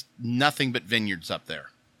is nothing but vineyards up there.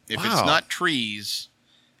 If Wow. it's not trees,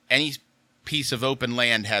 any piece of open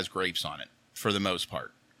land has grapes on it for the most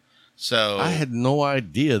part. So I had no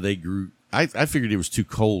idea they grew. I figured it was too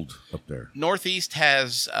cold up there. Northeast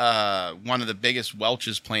has one of the biggest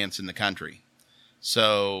Welch's plants in the country.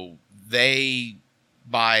 So they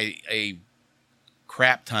buy a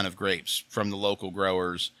crap ton of grapes from the local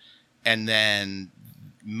growers, and then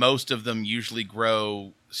most of them usually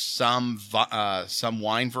grow some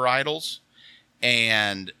wine varietals,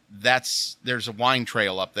 and there's a wine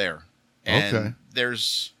trail up there, and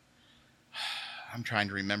Okay. I'm trying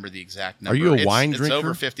to remember the exact number. Are you a wine It's drinker?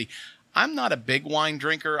 over 50. I'm not a big wine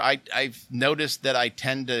drinker. I've noticed that I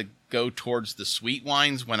tend to go towards the sweet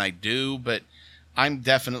wines when I do, but I'm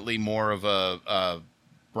definitely more of a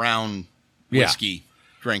brown whiskey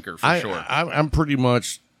drinker for sure. I'm pretty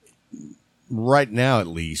much, right now at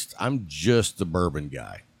least, I'm just the bourbon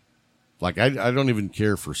guy. Like, I don't even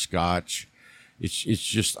care for Scotch. It's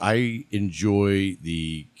just, I enjoy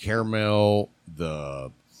the caramel,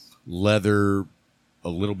 the leather, a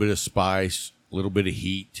little bit of spice, a little bit of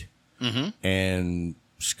heat. Mm-hmm. And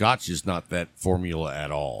Scotch is not that formula at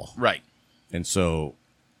all. Right. And so,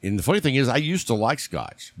 and the funny thing is, I used to like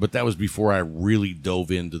Scotch, but that was before I really dove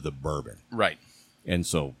into the bourbon. Right. And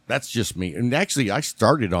so that's just me. And actually, I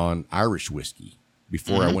started on Irish whiskey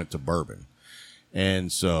before I went to bourbon.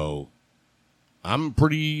 And so I'm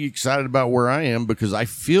pretty excited about where I am because I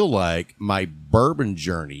feel like my bourbon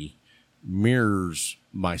journey mirrors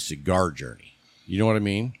my cigar journey. You know what I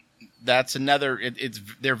mean? That's another.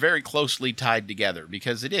 They're very closely tied together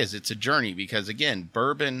because it's a journey. Because again,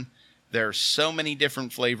 bourbon, there are so many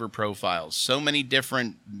different flavor profiles, so many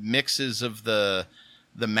different mixes of the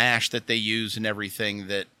mash that they use and everything,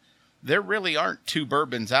 that there really aren't two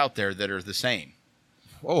bourbons out there that are the same.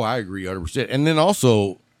 Oh, I agree 100%. And then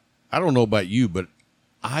also, I don't know about you, but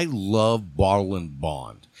I love Bottle and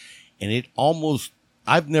Bond. And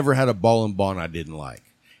I've never had a Bottle and Bond I didn't like.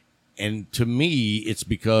 And to me, it's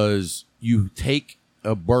because you take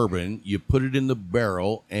a bourbon, you put it in the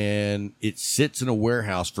barrel, and it sits in a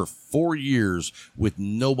warehouse for 4 years with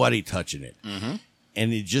nobody touching it. Mm-hmm.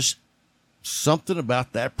 And it just, something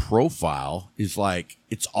about that profile is like,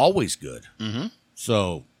 it's always good. Mm-hmm.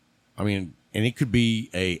 So, I mean, and it could be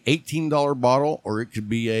a $18 bottle or it could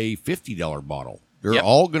be a $50 bottle. They're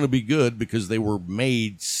all going to be good because they were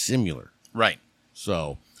made similar. Right.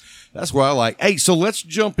 So that's what I like. Hey, so let's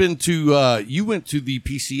jump into, you went to the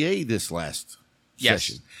PCA this last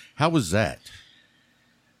session. How was that?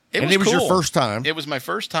 It was cool. your first time. It was my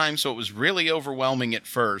first time, so it was really overwhelming at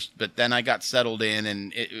first, but then I got settled in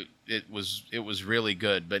and it was really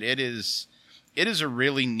good. But it is a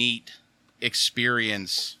really neat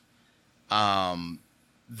experience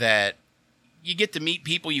that you get to meet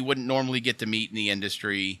people you wouldn't normally get to meet in the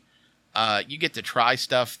industry. You get to try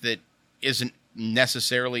stuff that isn't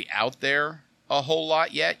necessarily out there a whole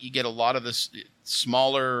lot yet. You get a lot of the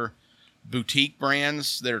smaller boutique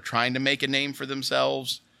brands that are trying to make a name for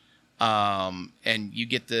themselves. And you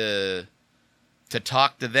get to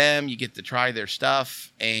talk to them, you get to try their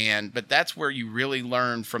stuff. But that's where you really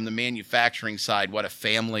learn from the manufacturing side what a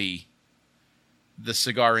family the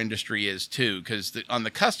cigar industry is too. Because on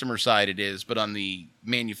the customer side it is, but on the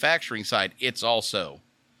manufacturing side, it's also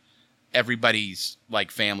everybody's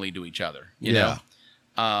like family to each other. You know,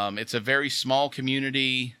 it's a very small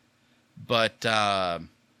community, but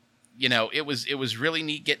you know, it was really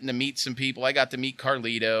neat getting to meet some people. I got to meet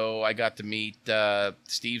Carlito. I got to meet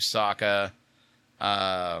Steve Saka,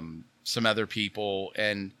 some other people,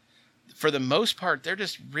 and for the most part, they're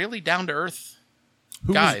just really down to earth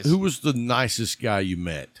guys. Who was the nicest guy you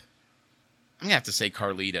met? I'm gonna have to say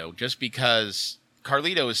Carlito, just because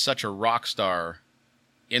Carlito is such a rock star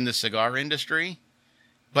in the cigar industry,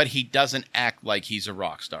 but he doesn't act like he's a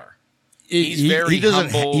rock star. He's very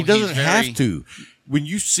humble. He doesn't have to. When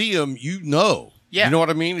you see him, you know. Yeah. You know what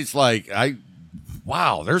I mean? It's like,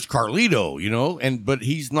 wow, there's Carlito, you know? But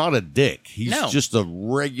he's not a dick. He's just a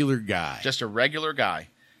regular guy. Just a regular guy.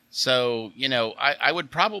 So, you know, I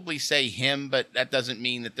would probably say him, but that doesn't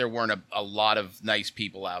mean that there weren't a lot of nice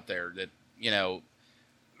people out there that, you know,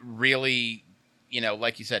 really, you know,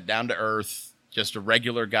 like you said, down to earth, just a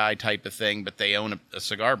regular guy type of thing, but they own a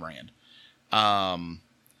cigar brand.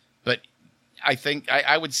 But I think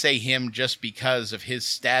I would say him just because of his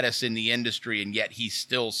status in the industry, and yet he's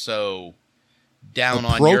still so down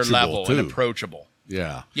on your level and approachable.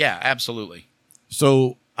 Yeah. Yeah, absolutely.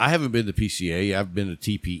 So I haven't been to PCA. I've been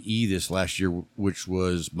to TPE this last year, which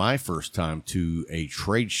was my first time to a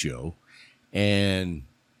trade show. And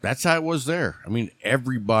that's how it was there. I mean,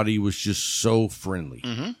 everybody was just so friendly.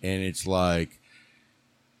 Mm-hmm. And it's like,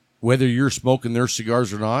 whether you're smoking their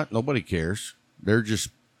cigars or not, nobody cares. They're just,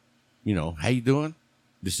 you know, how you doing?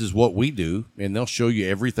 This is what we do. And they'll show you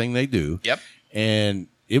everything they do. Yep. And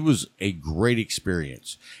it was a great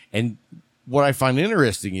experience. And what I find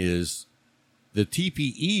interesting is the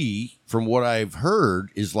TPE, from what I've heard,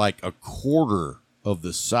 is like a quarter of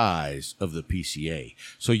the size of the PCA.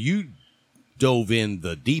 So you dove in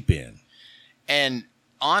the deep end. And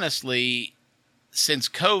honestly, since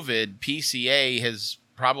COVID, PCA has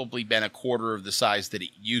probably been a quarter of the size that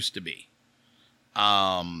it used to be.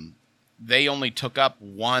 They only took up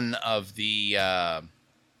one of the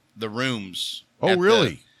rooms. Oh,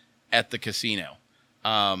 really? At the casino.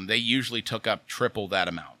 They usually took up triple that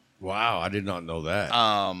amount. Wow, I did not know that.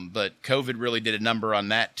 But COVID really did a number on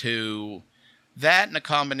that too. That and a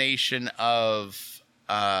combination of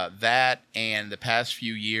that and the past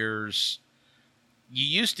few years, you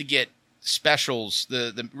used to get specials.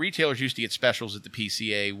 The retailers used to get specials at the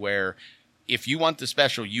PCA where if you want the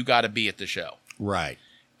special, you got to be at the show. Right.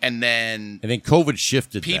 And then COVID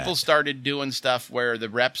shifted people that. started doing stuff where the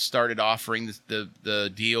reps started offering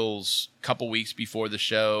the deals a couple weeks before the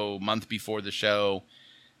show, month before the show,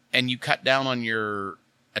 and you cut down on your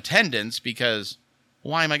attendance because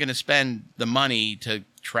why am I going to spend the money to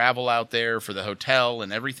travel out there for the hotel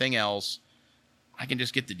and everything else? I can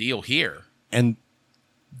just get the deal here. And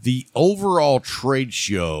the overall trade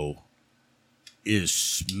show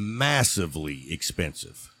is massively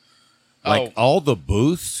expensive. Like all the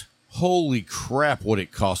booths, holy crap, what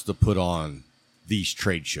it costs to put on these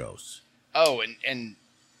trade shows. Oh, and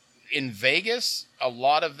in Vegas, a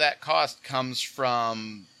lot of that cost comes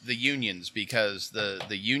from the unions because the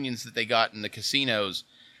unions that they got in the casinos,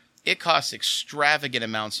 it costs extravagant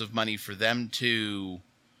amounts of money for them to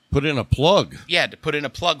put in a plug. Yeah, to put in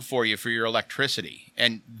a plug for you for your electricity.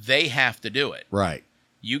 And they have to do it. Right.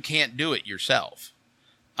 You can't do it yourself.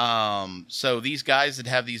 So these guys that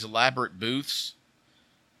have these elaborate booths,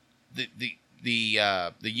 the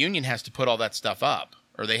union has to put all that stuff up,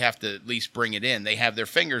 or they have to at least bring it in. They have their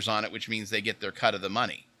fingers on it, which means they get their cut of the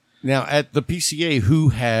money. Now, at the PCA, who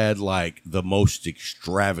had like the most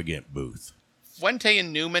extravagant booth? Fuente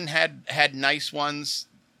and Newman had nice ones.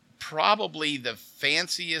 Probably the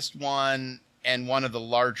fanciest one and one of the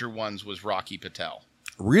larger ones was Rocky Patel.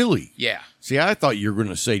 Really? Yeah. See, I thought you were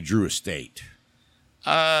going to say Drew Estate.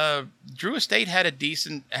 Drew Estate had a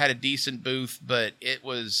decent booth, but it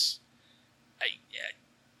was,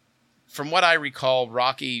 from what I recall,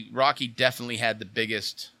 Rocky definitely had the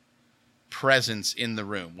biggest presence in the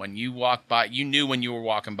room. When you walked by, you knew when you were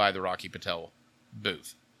walking by the Rocky Patel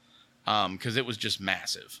booth, because it was just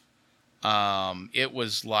massive. It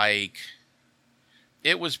was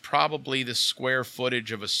probably the square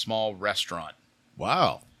footage of a small restaurant.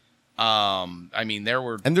 Wow. I mean,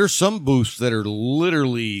 there's some booths that are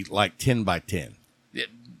literally like 10 by 10.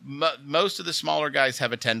 Most of the smaller guys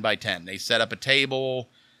have a 10 by 10. They set up a table,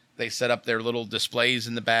 they set up their little displays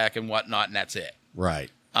in the back and whatnot, and that's it. Right.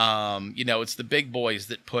 It's the big boys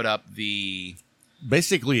that put up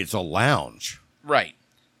basically it's a lounge. Right.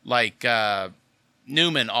 Like,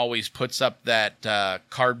 Newman always puts up that,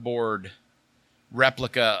 cardboard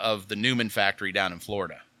replica of the Newman factory down in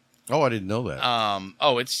Florida. Oh, I didn't know that.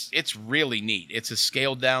 It's really neat. It's a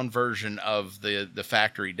scaled down version of the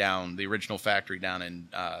factory down, the original factory down in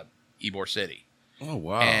Ybor City. Oh,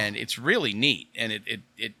 wow. And it's really neat. And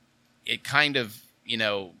it kind of,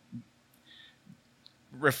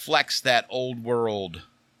 reflects that old world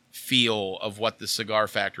feel of what the cigar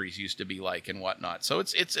factories used to be like and whatnot. So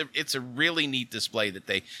it's a really neat display that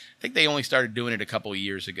I think they only started doing it a couple of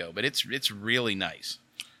years ago, but it's really nice.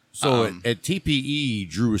 So at TPE,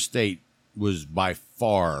 Drew Estate was by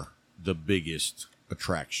far the biggest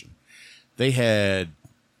attraction. They had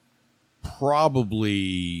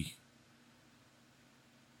probably,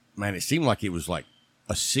 it seemed like it was like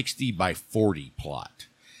a 60 by 40 plot.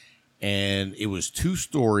 And it was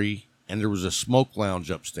 2-story, and there was a smoke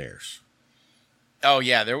lounge upstairs. Oh,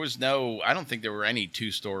 yeah. I don't think there were any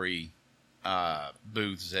 2-story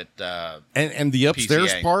booths at and the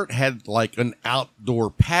upstairs PCA. part had like an outdoor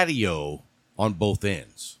patio on both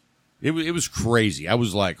ends. It was crazy. I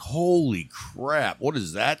was like, holy crap, what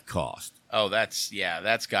does that cost? Oh, that's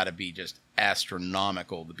got to be just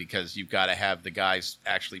astronomical because you've got to have the guys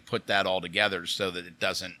actually put that all together so that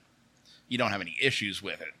you don't have any issues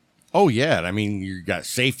with it. Oh, yeah. I mean, you got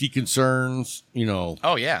safety concerns,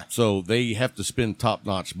 Oh, yeah. So they have to spend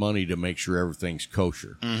top-notch money to make sure everything's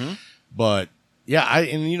kosher. Mm-hmm. But, yeah,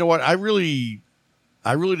 and you know what? I really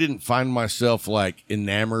didn't find myself, like,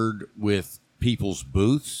 enamored with people's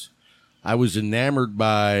booths. I was enamored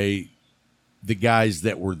by the guys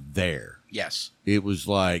that were there. Yes. It was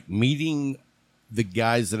like meeting the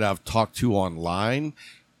guys that I've talked to online,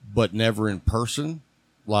 but never in person.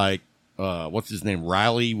 Like, what's his name?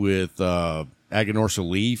 Riley with Aganorsa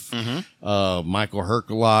Leaf, Michael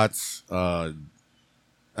Herculots.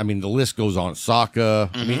 The list goes on.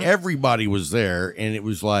 Saka. I mean, everybody was there, and it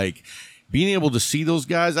was like being able to see those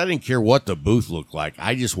guys, I didn't care what the booth looked like.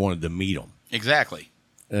 I just wanted to meet them. Exactly.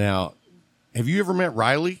 Now, have you ever met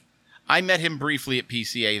Riley? I met him briefly at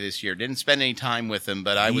PCA this year. Didn't spend any time with him,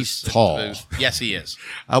 but I He's was tall. Yes, he is.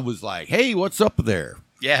 I was like, hey, what's up there?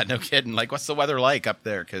 Yeah, no kidding. Like, what's the weather like up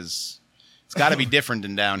there? Because it's got to be different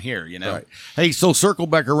than down here, you know? Right. Hey, so circle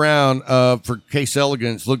back around for Case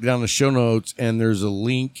Elegance. Look down the show notes, and there's a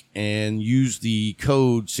link, and use the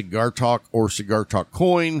code Cigar Talk or Cigar Talk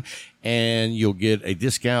Coin, and you'll get a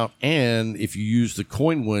discount. And if you use the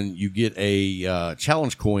coin one, you get a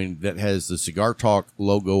challenge coin that has the Cigar Talk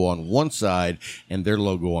logo on one side and their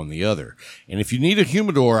logo on the other. And if you need a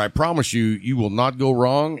humidor, I promise you, you will not go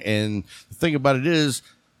wrong. And the thing about it is,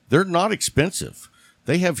 they're not expensive.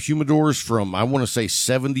 They have humidors from, I want to say,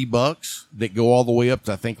 $70 that go all the way up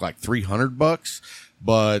to, I think, like $300.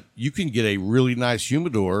 But you can get a really nice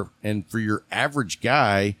humidor, and for your average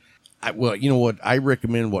guy, well, you know what? I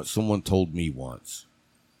recommend what someone told me once.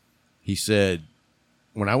 He said,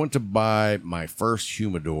 when I went to buy my first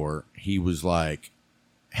humidor, he was like,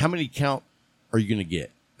 how many count are you going to get?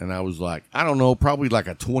 And I was like, I don't know, probably like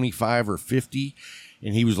a 25 or 50.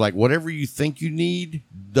 And he was like, whatever you think you need,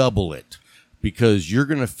 double it, because you're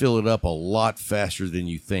going to fill it up a lot faster than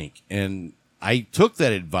you think. And I took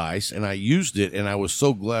that advice and I used it, and I was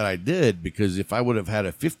so glad I did, because if I would have had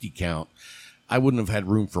a 50 count, I wouldn't have had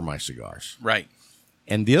room for my cigars. Right.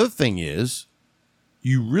 And the other thing is,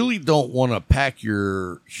 you really don't want to pack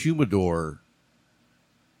your humidor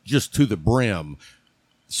just to the brim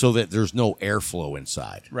so that there's no airflow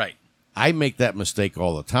inside. Right. I make that mistake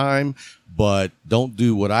all the time, but don't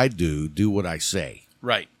do what I do. Do what I say.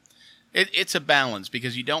 Right. It's a balance,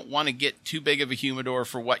 because you don't want to get too big of a humidor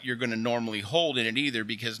for what you're going to normally hold in it either,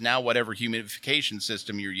 because now whatever humidification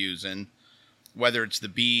system you're using, whether it's the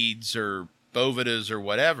beads or Bovedas or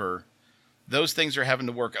whatever, those things are having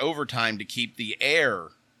to work overtime to keep the air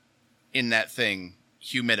in that thing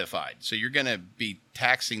humidified. So you're going to be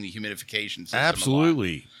taxing the humidification system.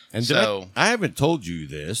 Absolutely. And so I haven't told you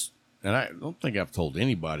this, and I don't think I've told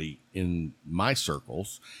anybody in my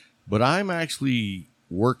circles, but I'm actually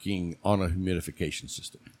working on a humidification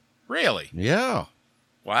system. Really? Yeah.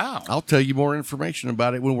 Wow. I'll tell you more information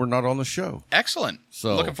about it when we're not on the show. Excellent.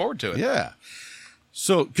 So looking forward to it. Yeah.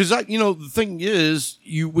 So, because the thing is,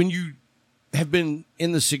 when you have been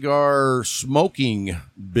in the cigar smoking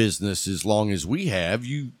business as long as we have,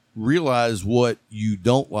 you realize what you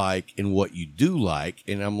don't like and what you do like.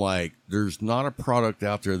 And I'm like, there's not a product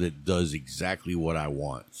out there that does exactly what I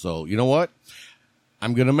want. So, you know what?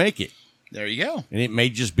 I'm going to make it. There you go. And it may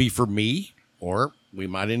just be for me, or we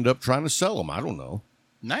might end up trying to sell them. I don't know.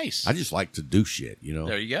 Nice. I just like to do shit,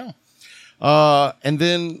 There you go. And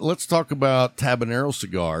then let's talk about Tabanero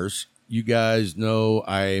cigars. You guys know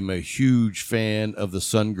I'm a huge fan of the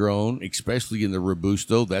Sun-Grown, especially in the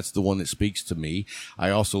Robusto. That's the one that speaks to me.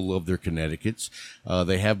 I also love their Connecticut's.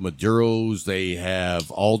 They have Maduros. They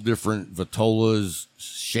have all different Vitolas,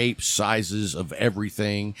 shapes, sizes of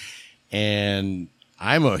everything. And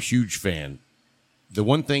I'm a huge fan. The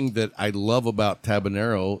one thing that I love about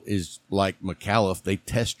Tabanero is, like McAuliffe, they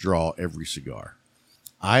test draw every cigar.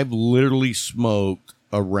 I've literally smoked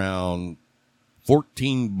around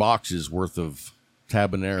 14 boxes worth of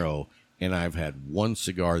Tabanero, and I've had one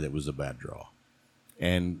cigar that was a bad draw.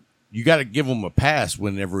 And you got to give them a pass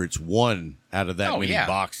whenever it's one out of that many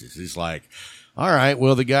boxes. It's like, all right,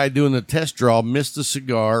 well, the guy doing the test draw missed a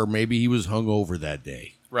cigar, or maybe he was hungover that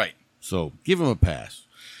day. Right. So give him a pass.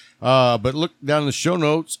 But look down in the show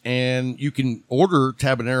notes, and you can order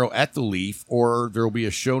Tabanero at the Leaf, or there will be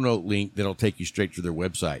a show note link that'll take you straight to their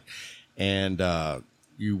website. And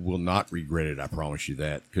you will not regret it, I promise you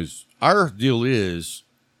that, because our deal is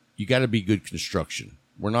you got to be good construction.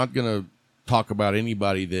 We're not going to talk about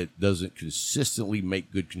anybody that doesn't consistently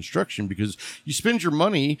make good construction, because you spend your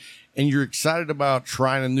money and you're excited about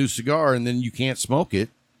trying a new cigar and then you can't smoke it.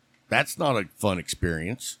 That's not a fun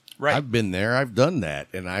experience. Right. I've been there. I've done that.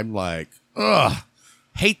 And I'm like, ugh,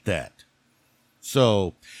 hate that.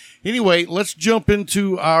 So anyway, let's jump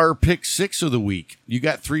into our pick 6 of the week. You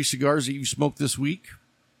got 3 cigars that you smoked this week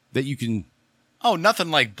that you can. Oh,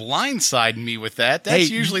 nothing like blindsiding me with that.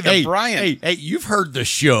 That's usually the Brian. Hey, you've heard the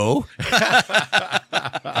show.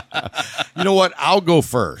 You know what? I'll go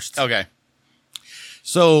first. Okay.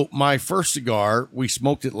 So my first cigar, we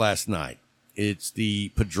smoked it last night. It's the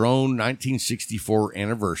Padron 1964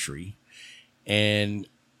 anniversary, and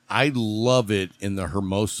I love it in the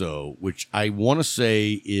Hermoso, which I want to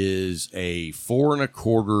say is a 4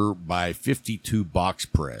 1/4 by 52 box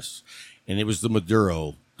press, and it was the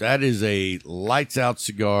Maduro. That is a lights out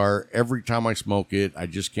cigar. Every time I smoke it, I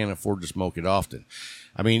just can't afford to smoke it often.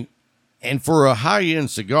 I mean, And for a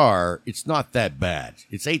high-end cigar, it's not that bad.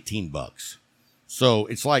 It's $18. So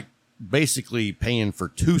it's like basically paying for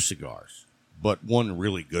 2 cigars, but one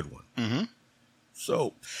really good one. Mm-hmm.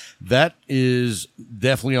 So that is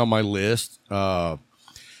definitely on my list.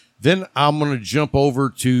 Then I'm going to jump over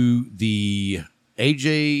to the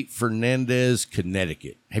AJ Fernandez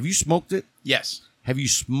Connecticut. Have you smoked it? Yes. Have you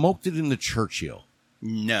smoked it in the Churchill?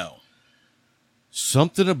 No.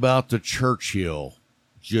 Something about the Churchill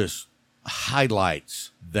just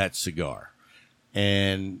highlights that cigar.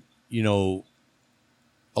 And, you know,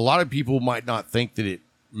 a lot of people might not think that it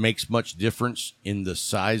makes much difference in the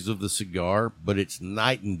size of the cigar, but it's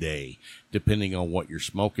night and day depending on what you're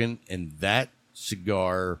smoking. And that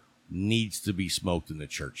cigar needs to be smoked in the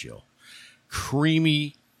Churchill.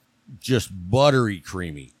 Creamy, just buttery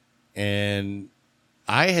creamy. And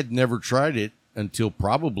I had never tried it until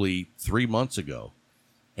probably 3 months ago.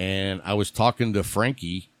 And I was talking to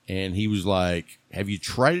Frankie, and he was like, have you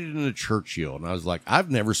tried it in the Churchill? And I was like, I've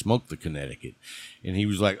never smoked the Connecticut. And he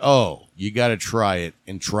was like, oh, you got to try it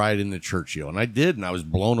and try it in the Churchill. And I did, and I was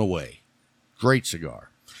blown away. Great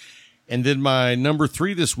cigar. And then my number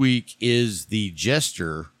 3 this week is the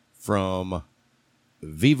Jester from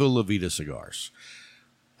Viva La Vida Cigars.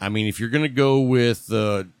 I mean, if you're going to go with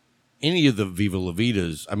any of the Viva La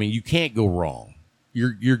Vidas, I mean, you can't go wrong.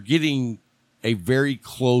 You're getting a very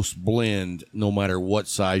close blend no matter what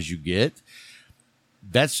size you get.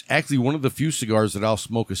 That's actually one of the few cigars that I'll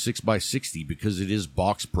smoke a 6x60 because it is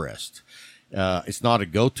box pressed. It's not a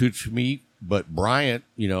go-to to me, but Bryant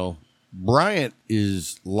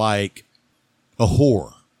is like a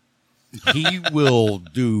whore. He will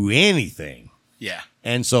do anything. Yeah.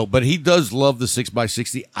 And so, but he does love the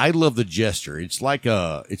 6x60. I love the Jester. It's like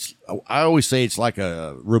I always say it's like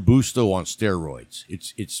a Robusto on steroids.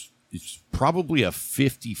 It's probably a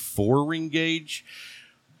 54 ring gauge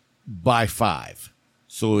by 5.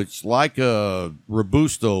 So it's like a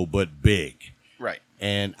Robusto, but big. Right.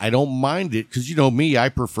 And I don't mind it because, you know me, I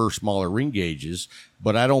prefer smaller ring gauges,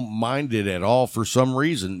 but I don't mind it at all for some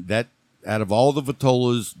reason. That out of all the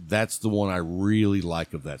Vitolas, that's the one I really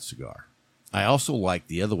like of that cigar. I also like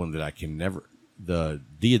the other one that I can never, the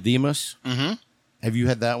Diademas. Mm-hmm. Have you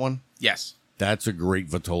had that one? Yes. That's a great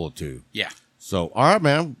Vitola too. Yeah. So, all right,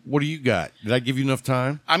 man. What do you got? Did I give you enough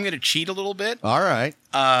time? I'm going to cheat a little bit. All right.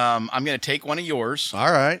 I'm going to take one of yours.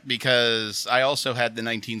 All right. Because I also had the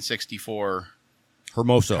 1964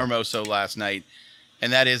 Hermoso last night,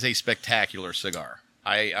 and that is a spectacular cigar.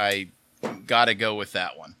 I got to go with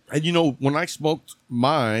that one. And, you know, when I smoked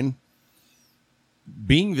mine,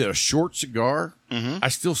 being the short cigar, I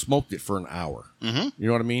still smoked it for an hour. Mm-hmm. You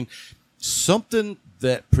know what I mean? Something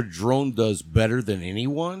that Padron does better than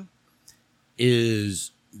anyone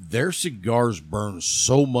is their cigars burn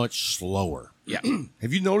so much slower. Yeah.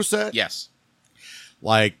 Have you noticed that? Yes.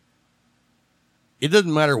 Like, it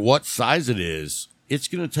doesn't matter what size it is, it's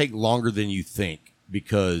going to take longer than you think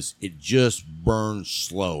because it just burns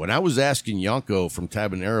slow. And I was asking Yanko from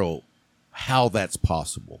Tabanero how that's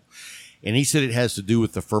possible. And he said it has to do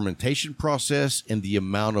with the fermentation process and the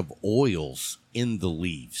amount of oils in the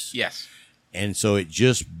leaves. Yes. And so it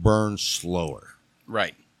just burns slower.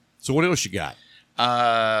 Right. So what else you got?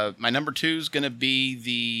 My number 2 is going to be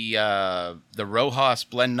the Rojas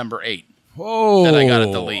Blend number 8. Oh, that I got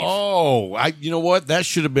at the Leaf. Oh, you know what? That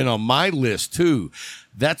should have been on my list too.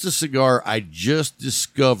 That's a cigar I just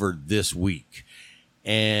discovered this week,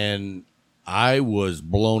 and I was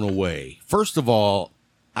blown away. First of all,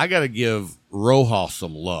 I got to give Rojas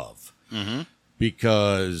some love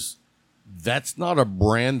because that's not a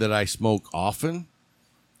brand that I smoke often,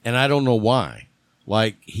 and I don't know why.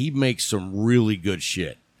 Like, he makes some really good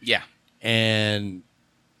shit. Yeah. And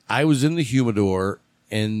I was in the humidor,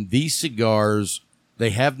 and these cigars,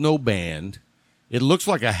 they have no band. It looks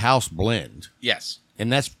like a house blend. Yes.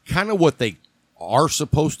 And that's kind of what they are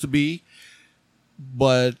supposed to be.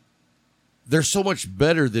 But they're so much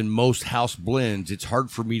better than most house blends. It's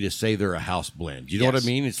hard for me to say they're a house blend. You know what I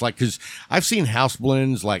mean? It's like, because I've seen house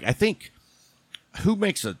blends, like, I think, who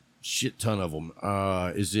makes a shit ton of them?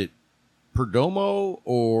 Is it Perdomo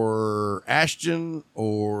or Ashton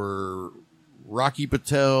or Rocky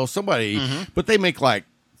Patel? Somebody, but they make like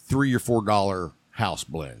 $3 or $4 house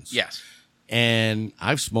blends. Yes. And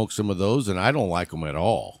I've smoked some of those and I don't like them at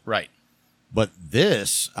all. Right. But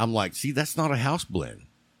this, I'm like, see, that's not a house blend.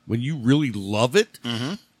 When you really love it.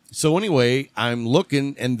 So anyway, I'm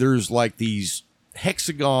looking and there's like these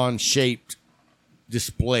hexagon shaped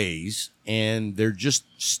displays and they're just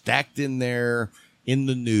stacked in there in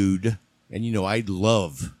the nude. And, you know, I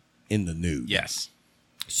love in the nude. Yes.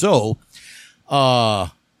 So, I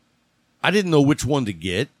didn't know which one to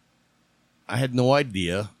get. I had no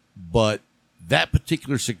idea, but that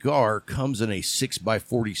particular cigar comes in a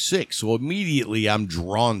 6x46. So immediately I'm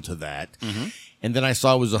drawn to that. Mm-hmm. And then I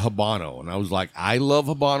saw it was a Habano, and I was like, I love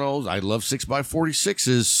Habanos. I love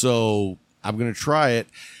 6x46s, so I'm going to try it.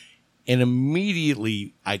 And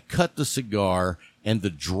immediately I cut the cigar, and the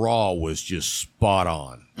draw was just spot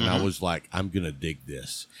on. And I was like, I'm going to dig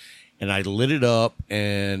this. And I lit it up,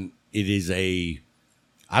 and it is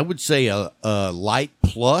I would say a light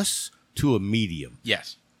plus to a medium.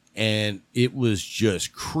 Yes. And it was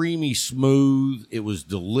just creamy smooth. It was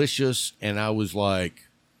delicious. And I was like,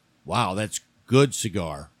 wow, that's good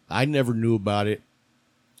cigar. I never knew about it.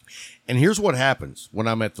 And here's what happens when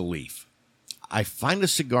I'm at the Leaf. I find a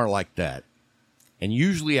cigar like that, and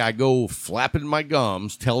usually I go flapping my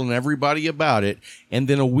gums, telling everybody about it, and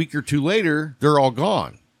then a week or two later, they're all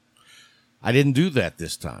gone. I didn't do that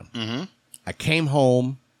this time. Mm-hmm. I came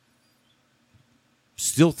home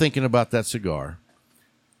still thinking about that cigar,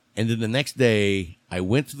 and then the next day, I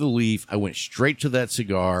went to the Leaf, I went straight to that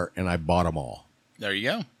cigar, and I bought them all. There you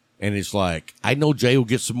go. And it's like, I know Jay will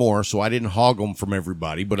get some more, so I didn't hog them from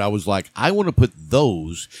everybody, but I was like, I want to put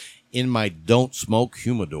those in my don't smoke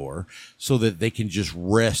humidor so that they can just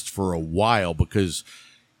rest for a while, because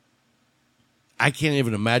I can't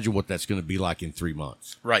even imagine what that's going to be like in 3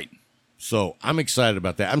 months. Right. So I'm excited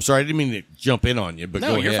about that. I'm sorry, I didn't mean to jump in on you, but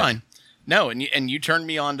No, go you're ahead. fine. No, and you turned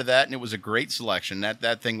me on to that, and it was a great selection.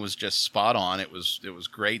 That thing was just spot on. It was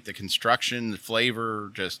great. The construction, the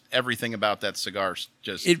flavor, just everything about that cigar.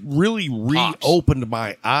 Just It really reopened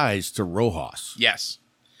my eyes to Rojas. yes.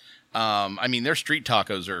 I mean, their street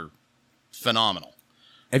tacos are phenomenal.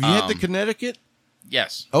 Have you had the Connecticut?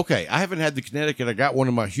 Yes. Okay, I haven't had the Connecticut. I got one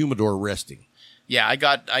in my humidor resting. Yeah, I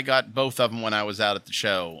got both of them when I was out at the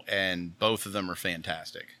show, and both of them are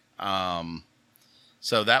fantastic.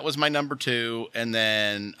 So that was my number 2, and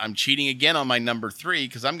then I'm cheating again on my number 3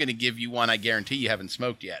 because I'm going to give you one I guarantee you haven't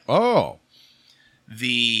smoked yet. Oh.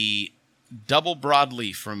 The Double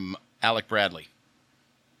Broadleaf from Alec Bradley.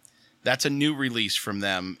 That's a new release from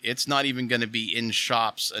them. It's not even going to be in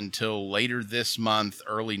shops until later this month,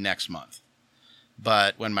 early next month.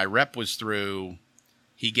 But when my rep was through,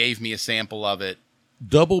 he gave me a sample of it.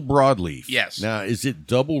 Double broadleaf. Yes. Now, is it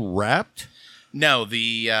double wrapped? No,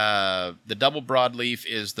 the Double Broadleaf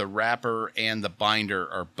is the wrapper and the binder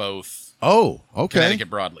are both Oh, okay. Connecticut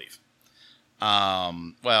Broadleaf.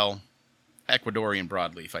 Well, Ecuadorian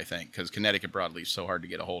Broadleaf, I think, because Connecticut Broadleaf's so hard to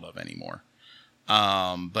get a hold of anymore.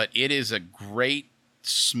 But it is a great,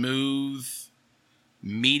 smooth,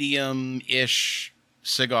 medium-ish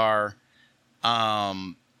cigar.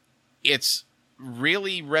 It's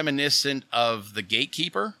really reminiscent of the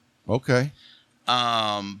Gatekeeper. Okay.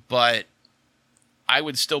 But I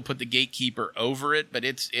would still put the Gatekeeper over it, but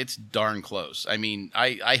it's darn close. I mean,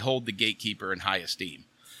 I hold the Gatekeeper in high esteem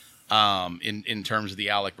in terms of the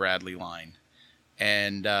Alec Bradley line.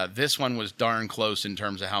 And this one was darn close in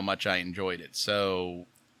terms of how much I enjoyed it. So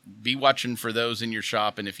be watching for those in your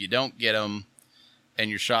shop, and if you don't get them and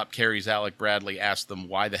your shop carries Alec Bradley, ask them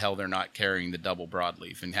why the hell they're not carrying the Double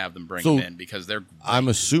Broadleaf and have them bring them in, because they're great. I'm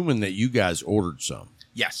assuming that you guys ordered some.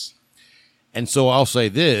 Yes. And so I'll say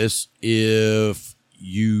this, if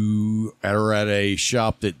you are at a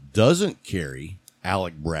shop that doesn't carry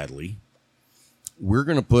Alec Bradley, we're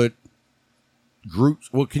going to put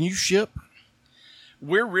groups. Well, can you ship?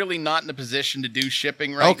 We're really not in a position to do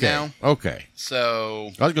shipping right now. Okay. So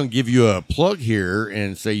I was going to give you a plug here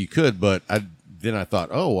and say you could, but then I thought,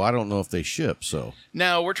 oh, I don't know if they ship. So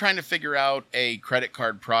no, we're trying to figure out a credit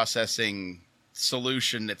card processing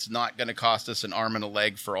solution that's not going to cost us an arm and a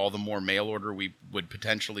leg for all the more mail order we would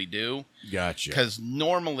potentially do. Gotcha. Because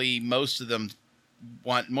normally most of the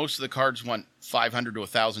cards want $500 to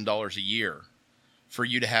 $1,000 a year for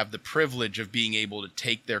you to have the privilege of being able to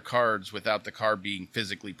take their cards without the card being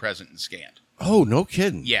physically present and scanned. Oh, no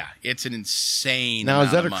kidding. Yeah, it's an insane Now,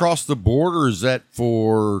 is that amount of across the board, or is that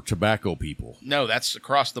for tobacco people? No, that's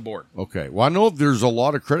across the board. Okay. Well, I know there's a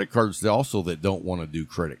lot of credit cards that don't want to do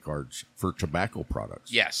credit cards for tobacco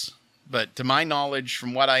products. Yes. But to my knowledge,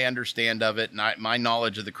 from what I understand of it, and my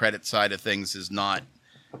knowledge of the credit side of things is not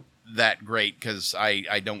that great because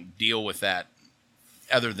I don't deal with that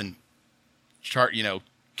other than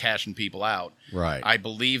cashing people out. Right. I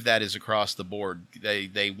believe that is across the board.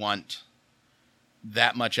 They want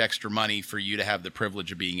that much extra money for you to have the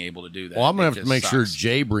privilege of being able to do that. Well, I'm going to It have to make just sure sucks.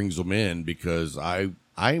 Jay brings them in because I'm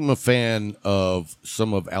a fan of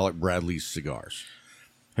some of Alec Bradley's cigars.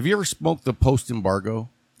 Have you ever smoked the post-embargo?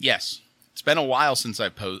 Yes. It's been a while since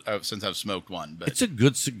I've smoked one, but It's a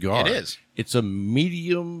good cigar. It is. It's a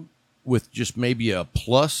medium with just maybe a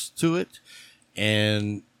plus to it,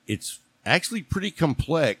 and it's actually pretty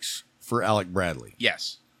complex for Alec Bradley,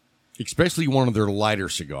 Yes. especially one of their lighter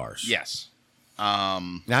cigars. Yes.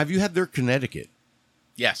 Now, have you had their Connecticut?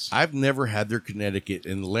 Yes. I've never had their Connecticut,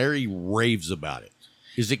 and Larry raves about it.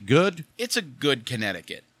 Is it good? It's a good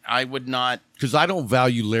Connecticut. I would not. Because I don't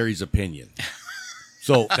value Larry's opinion.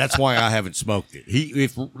 So that's why I haven't smoked it.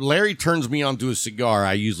 If Larry turns me onto a cigar,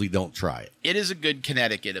 I usually don't try it. It is a good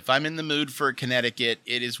Connecticut. If I'm in the mood for a Connecticut,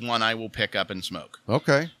 it is one I will pick up and smoke.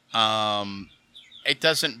 Okay. It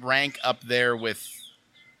doesn't rank up there with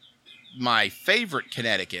my favorite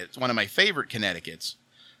Connecticut. It's one of my favorite Connecticut's,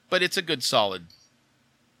 but it's a good solid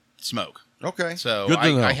smoke. Okay. So Good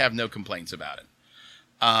to know. I have no complaints about it.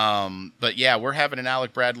 But yeah, we're having an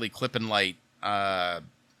Alec Bradley Clip and Light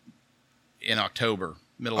in October,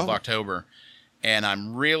 middle of October, and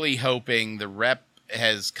I'm really hoping the rep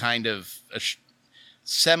has kind of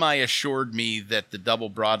semi-assured me that the double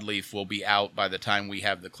broadleaf will be out by the time we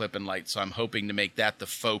have the Clip and Light, so I'm hoping to make that the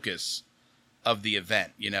focus of the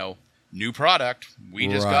event. You know, new product, we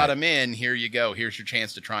just got them in, here you go, here's your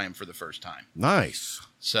chance to try them for the first time. Nice.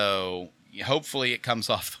 So hopefully it comes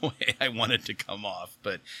off the way I want it to come off.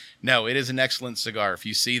 But no, it is an excellent cigar. If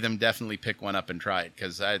you see them, definitely pick one up and try it,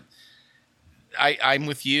 because I'm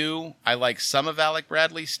with you. I like some of Alec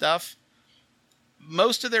Bradley's stuff.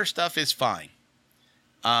 Most of their stuff is fine.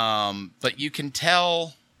 But you can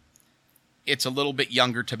tell it's a little bit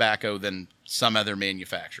younger tobacco than some other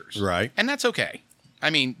manufacturers. Right. And that's okay. I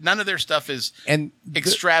mean, none of their stuff is And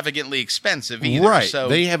extravagantly expensive either. right. So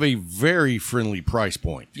They have a very friendly price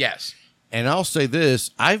point. yes. And I'll say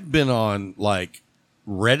this, I've been on like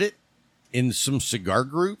Reddit in some cigar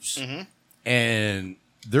groups, and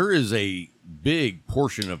there is a big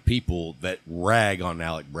portion of people that rag on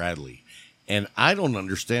Alec Bradley. And I don't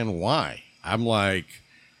understand why. I'm like,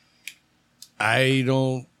 I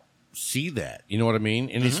don't see that. You know what I mean?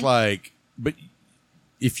 And it's like, but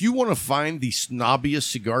if you want to find the snobbiest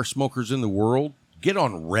cigar smokers in the world, get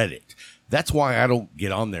on Reddit. That's why I don't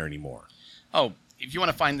get on there anymore. Oh, if you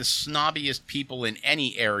want to find the snobbiest people in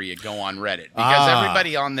any area, go on Reddit, because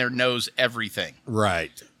everybody on there knows everything.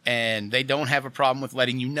 Right. And they don't have a problem with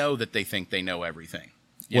letting you know that they think they know everything.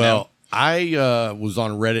 You Well, know? I was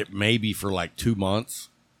on Reddit maybe for like 2 months,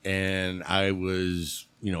 and I was,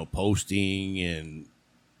 posting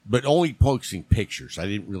but only posting pictures. I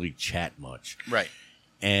didn't really chat much. Right.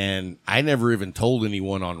 And I never even told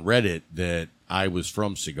anyone on Reddit that I was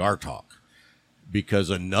from Cigar Talk, because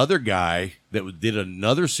another guy that did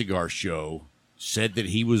another cigar show said that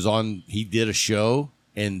he did a show,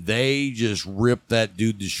 and they just ripped that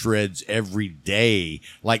dude to shreds every day,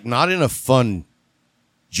 like not in a fun,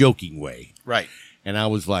 joking way. Right. And I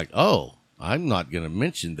was like, oh, I'm not going to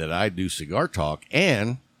mention that I do Cigar Talk.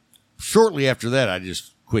 And shortly after that, I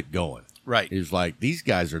just quit going. Right. It was like, these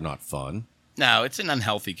guys are not fun. No, it's an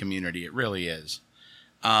unhealthy community. It really is.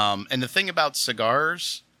 And the thing about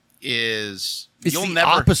cigars is It's the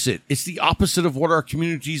opposite. It's the opposite of what our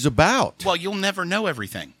community is about. Well, you'll never know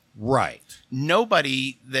everything. Right.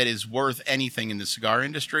 Nobody that is worth anything in the cigar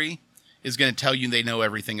industry is going to tell you they know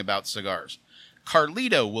everything about cigars.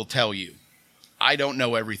 Carlito will tell you, I don't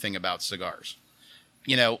know everything about cigars.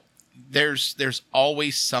 There's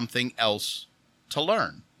always something else to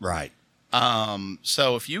learn. Right.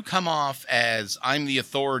 So if you come off as I'm the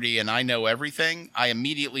authority and I know everything, I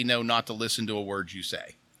immediately know not to listen to a word you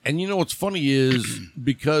say. And what's funny is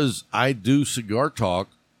because I do Cigar Talk,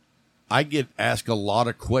 I get asked a lot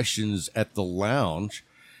of questions at the lounge.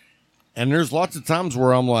 And there's lots of times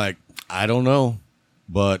where I'm like, I don't know,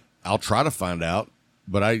 but I'll try to find out.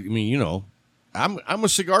 But I'm a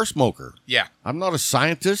cigar smoker. Yeah. I'm not a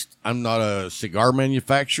scientist. I'm not a cigar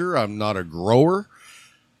manufacturer. I'm not a grower.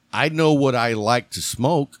 I know what I like to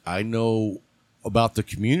smoke. I know about the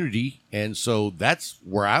community. And so that's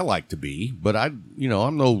where I like to be. But I'm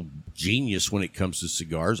no genius when it comes to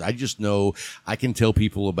cigars. I just know I can tell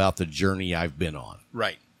people about the journey I've been on.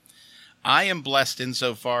 Right. I am blessed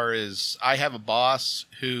insofar as I have a boss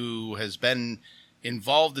who has been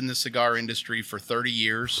involved in the cigar industry for 30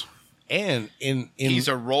 years. And he's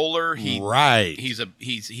a roller. Right. He's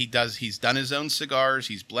done his own cigars.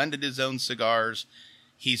 He's blended his own cigars.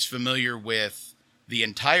 He's familiar with the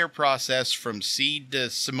entire process from seed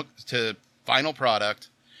to final product.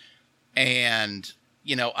 And,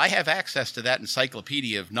 I have access to that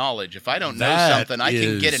encyclopedia of knowledge. If I don't know something, I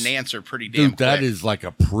can get an answer pretty damn quick. That is like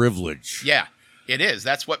a privilege. Yeah, it is.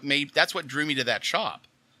 That's what drew me to that shop.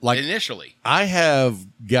 Like initially, I have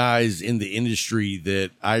guys in the industry that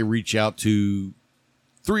I reach out to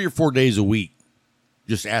 3 or 4 days a week,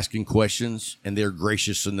 just asking questions, and they're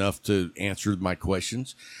gracious enough to answer my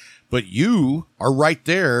questions. But you are right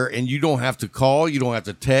there, and you don't have to call. You don't have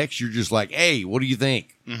to text. You're just like, hey, what do you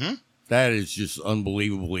think? Mm-hmm. That is just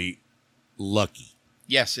unbelievably lucky.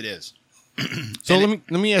 Yes, it is. So let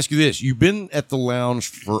me ask you this. You've been at the lounge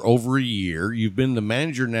for over a year. You've been the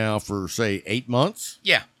manager now for, say, 8 months?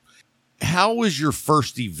 Yeah. How was your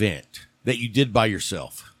first event that you did by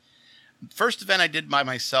yourself? First event I did by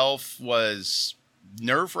myself was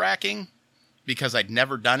nerve-wracking because I'd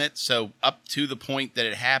never done it. So up to the point that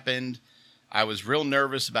it happened, I was real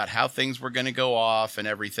nervous about how things were going to go off and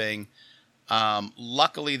everything.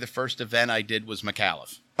 Luckily, the first event I did was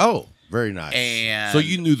McAuliffe. Oh, very nice. And so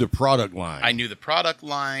you knew the product line. I knew the product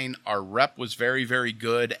line. Our rep was very, very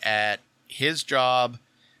good at his job,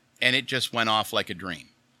 and it just went off like a dream.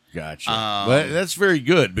 Gotcha. But that's very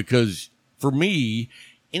good because for me,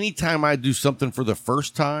 anytime I do something for the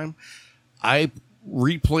first time, I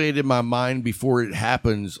replay it in my mind before it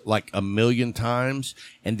happens like a million times.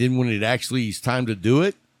 And then when it actually is time to do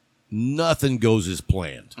it, nothing goes as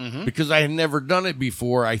planned because I had never done it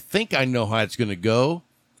before. I think I know how it's going to go,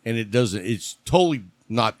 and it doesn't. It's totally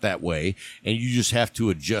not that way, and you just have to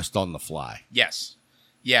adjust on the fly. Yes.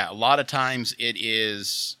 Yeah, a lot of times it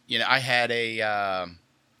is, I had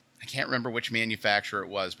I can't remember which manufacturer it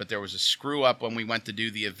was, but there was a screw up when we went to do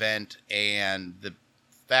the event, and the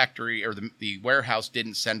factory or the warehouse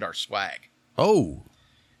didn't send our swag. Oh.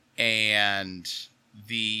 And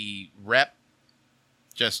the rep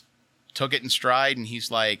just took it in stride, and he's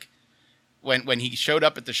like, when he showed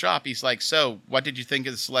up at the shop, he's like, so what did you think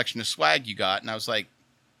of the selection of swag you got? And I was like,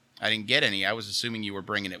 I didn't get any. I was assuming you were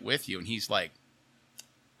bringing it with you. And he's like,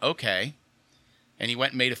 okay. And he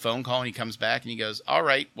went and made a phone call, and he comes back and he goes, all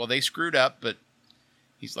right, well, they screwed up, but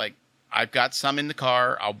he's like, I've got some in the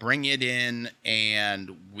car. I'll bring it in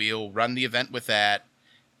and we'll run the event with that.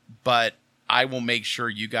 But I will make sure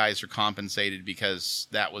you guys are compensated because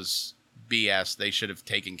that was BS. They should have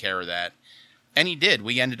taken care of that. And he did.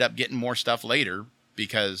 We ended up getting more stuff later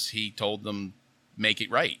because he told them, make it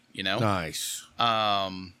right, Nice.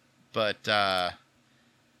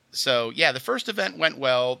 So, yeah, the first event went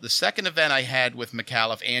well. The second event I had with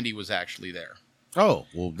McAuliffe, Andy was actually there. Oh,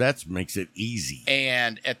 well, that makes it easy.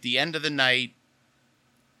 And at the end of the night,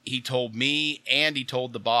 he told me and he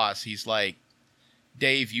told the boss, he's like,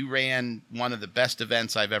 Dave, you ran one of the best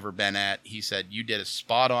events I've ever been at. He said, you did a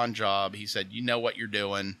spot-on job. He said, you know what you're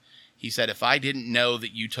doing. He said, if I didn't know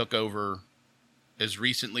that you took over as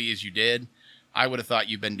recently as you did, I would have thought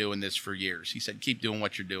you've been doing this for years. He said, keep doing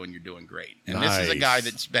what you're doing. You're doing great. And Nice. This is a guy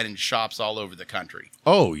that's been in shops all over the country.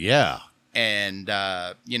 Oh, yeah. And,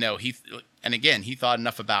 he thought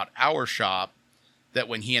enough about our shop that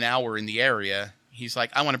when he and Al were in the area, he's like,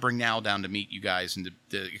 I want to bring Al down to meet you guys and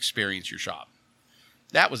to experience your shop.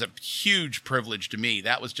 That was a huge privilege to me.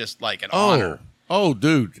 That was just like an honor. Oh,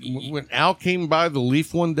 dude. When Al came by the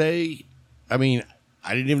Leaf one day, I mean,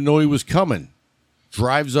 I didn't even know he was coming.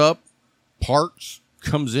 Drives up, parks,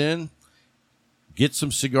 comes in, gets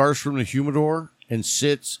some cigars from the humidor, and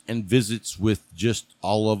sits and visits with just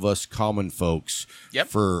all of us common folks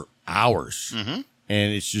for hours. Mm-hmm.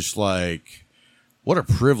 And it's just like, what a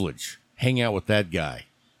privilege. Hang out with that guy.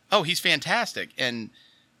 Oh, he's fantastic. And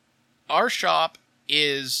our shop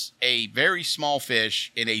is a very small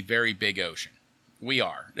fish in a very big ocean. We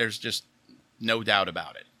are. There's just no doubt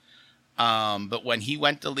about it. But when he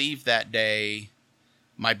went to leave that day,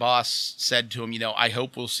 my boss said to him, I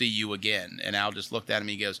hope we'll see you again. And Al just looked at him.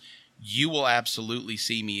 He goes, you will absolutely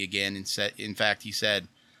see me again. And in fact, he said,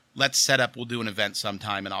 let's set up. We'll do an event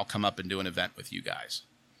sometime, and I'll come up and do an event with you guys.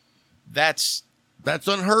 That's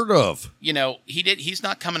unheard of. He's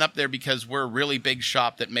not coming up there because we're a really big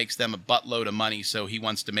shop that makes them a buttload of money, so he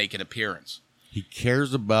wants to make an appearance. He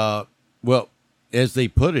cares about, well, as they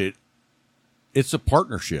put it, it's a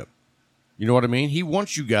partnership. You know what I mean? He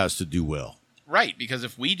wants you guys to do well. Right, because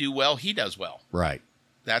if we do well, he does well. Right.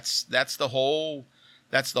 That's the whole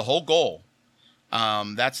goal.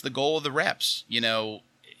 That's the goal of the reps.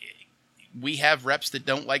 We have reps that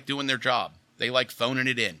don't like doing their job. They like phoning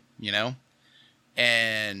it in,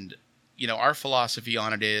 And, our philosophy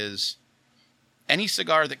on it is any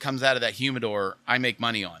cigar that comes out of that humidor, I make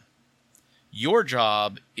money on. Your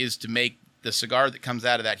job is to make the cigar that comes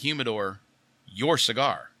out of that humidor your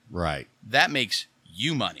cigar. Right. That makes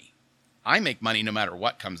you money. I make money no matter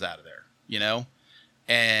what comes out of there,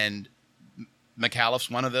 And McAuliffe's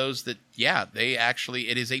one of those that,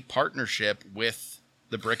 it is a partnership with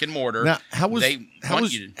the brick and mortar. Now, how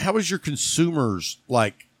was your consumers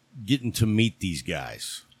like getting to meet these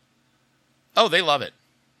guys? Oh, they love it.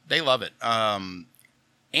 They love it.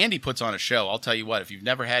 Andy puts on a show. I'll tell you what, if you've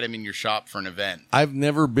never had him in your shop for an event. I've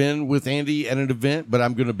never been with Andy at an event, but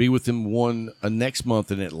I'm going to be with him next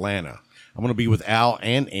month in Atlanta. I'm going to be with Al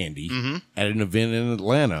and Andy at an event in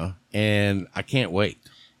Atlanta, and I can't wait.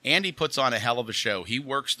 Andy puts on a hell of a show. He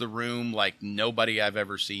works the room like nobody I've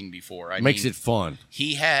ever seen before. Makes it fun.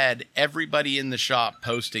 He had everybody in the shop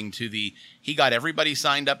posting he got everybody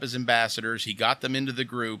signed up as ambassadors. He got them into the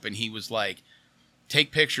group, and he was like,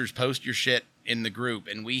 take pictures, post your shit in the group.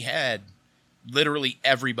 And we had literally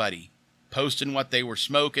everybody posting what they were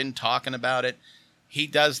smoking, talking about it. He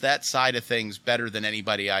does that side of things better than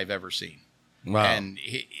anybody I've ever seen. Wow. And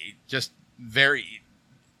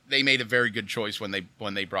they made a very good choice when they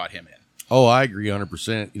brought him in. Oh, I agree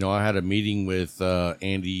 100%. I had a meeting with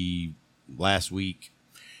Andy last week,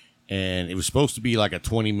 and it was supposed to be like a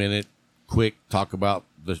 20-minute quick talk about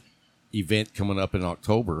the event coming up in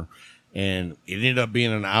October, and it ended up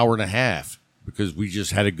being an hour and a half because we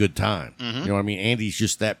just had a good time. You know what I mean? Andy's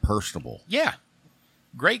just that personable. Yeah.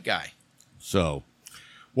 Great guy. So,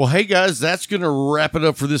 well, hey, guys, that's going to wrap it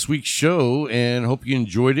up for this week's show, and hope you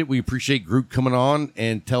enjoyed it. We appreciate Groot coming on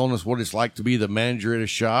and telling us what it's like to be the manager at a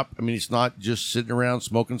shop. I mean, it's not just sitting around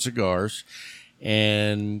smoking cigars,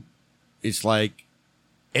 and it's like,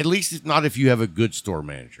 at least it's not if you have a good store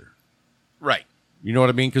manager. Right. You know what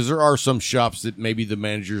I mean? Because there are some shops that maybe the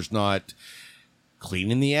manager's not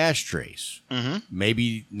cleaning the ashtrays,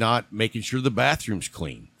 maybe not making sure the bathroom's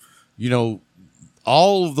clean.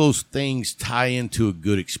 All of those things tie into a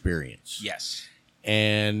good experience. Yes.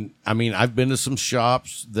 And, I mean, I've been to some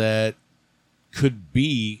shops that could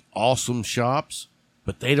be awesome shops,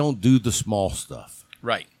 but they don't do the small stuff.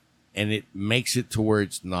 Right. And it makes it to where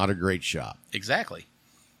it's not a great shop. Exactly.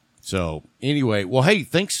 So, anyway, well, hey,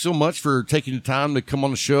 thanks so much for taking the time to come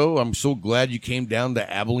on the show. I'm so glad you came down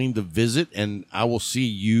to Abilene to visit, and I will see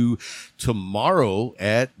you tomorrow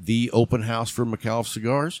at the open house for McAuliffe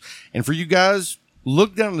Cigars. And for you guys,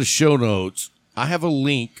 look down in the show notes. I have a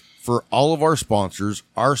link for all of our sponsors.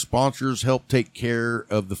 Our sponsors help take care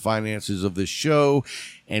of the finances of this show,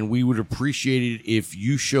 and we would appreciate it if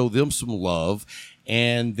you show them some love.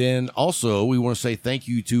 And then also, we want to say thank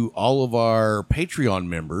you to all of our Patreon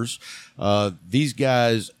members. These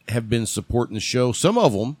guys have been supporting the show. Some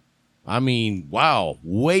of them, I mean, wow,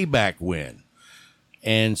 way back when.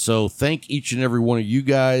 And so thank each and every one of you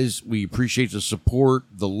guys. We appreciate the support,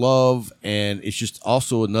 the love, and it's just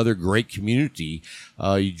also another great community.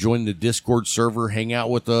 You join the Discord server, hang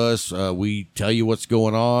out with us. We tell you what's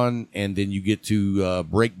going on, and then you get to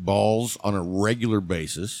break balls on a regular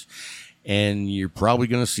basis. And you're probably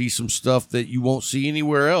going to see some stuff that you won't see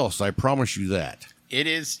anywhere else. I promise you that. It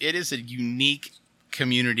is a unique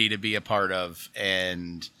community to be a part of,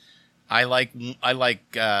 and I like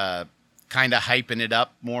kind of hyping it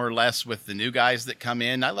up more or less with the new guys that come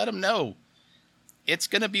in. I let them know it's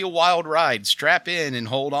going to be a wild ride. Strap in and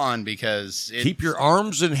hold on, because keep your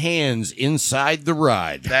arms and hands inside the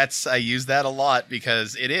ride. I use that a lot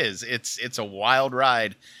because it's a wild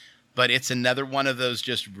ride. But it's another one of those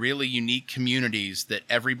just really unique communities that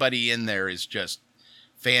everybody in there is just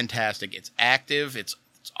fantastic. It's active. It's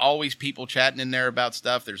always people chatting in there about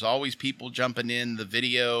stuff. There's always people jumping in the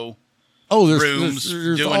video rooms,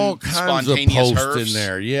 there's doing all kinds of spontaneous posts herfs in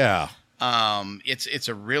there. Yeah. It's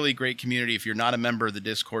a really great community. If you're not a member of the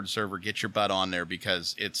Discord server, get your butt on there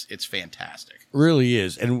because it's fantastic. Really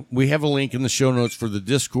is. And we have a link in the show notes for the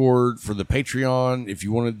Discord, for the Patreon. If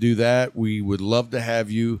you want to do that, we would love to have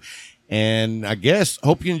you. And I guess,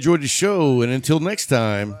 hope you enjoyed the show. And until next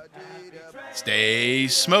time, stay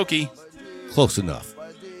smoky. Close enough.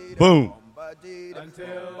 Boom. Until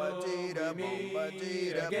we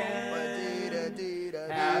meet again,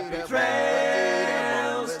 happy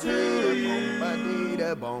trails to you.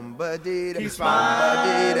 Keep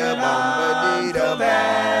smiling until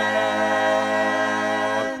then.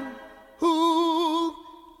 Who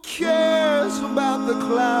cares about the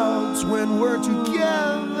clouds when we're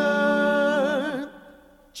together?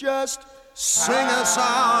 Just sing a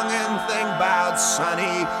song and think about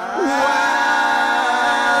sunny weather.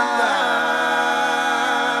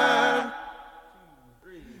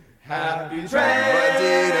 Happy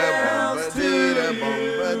trails to you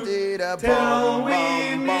till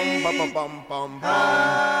we meet again.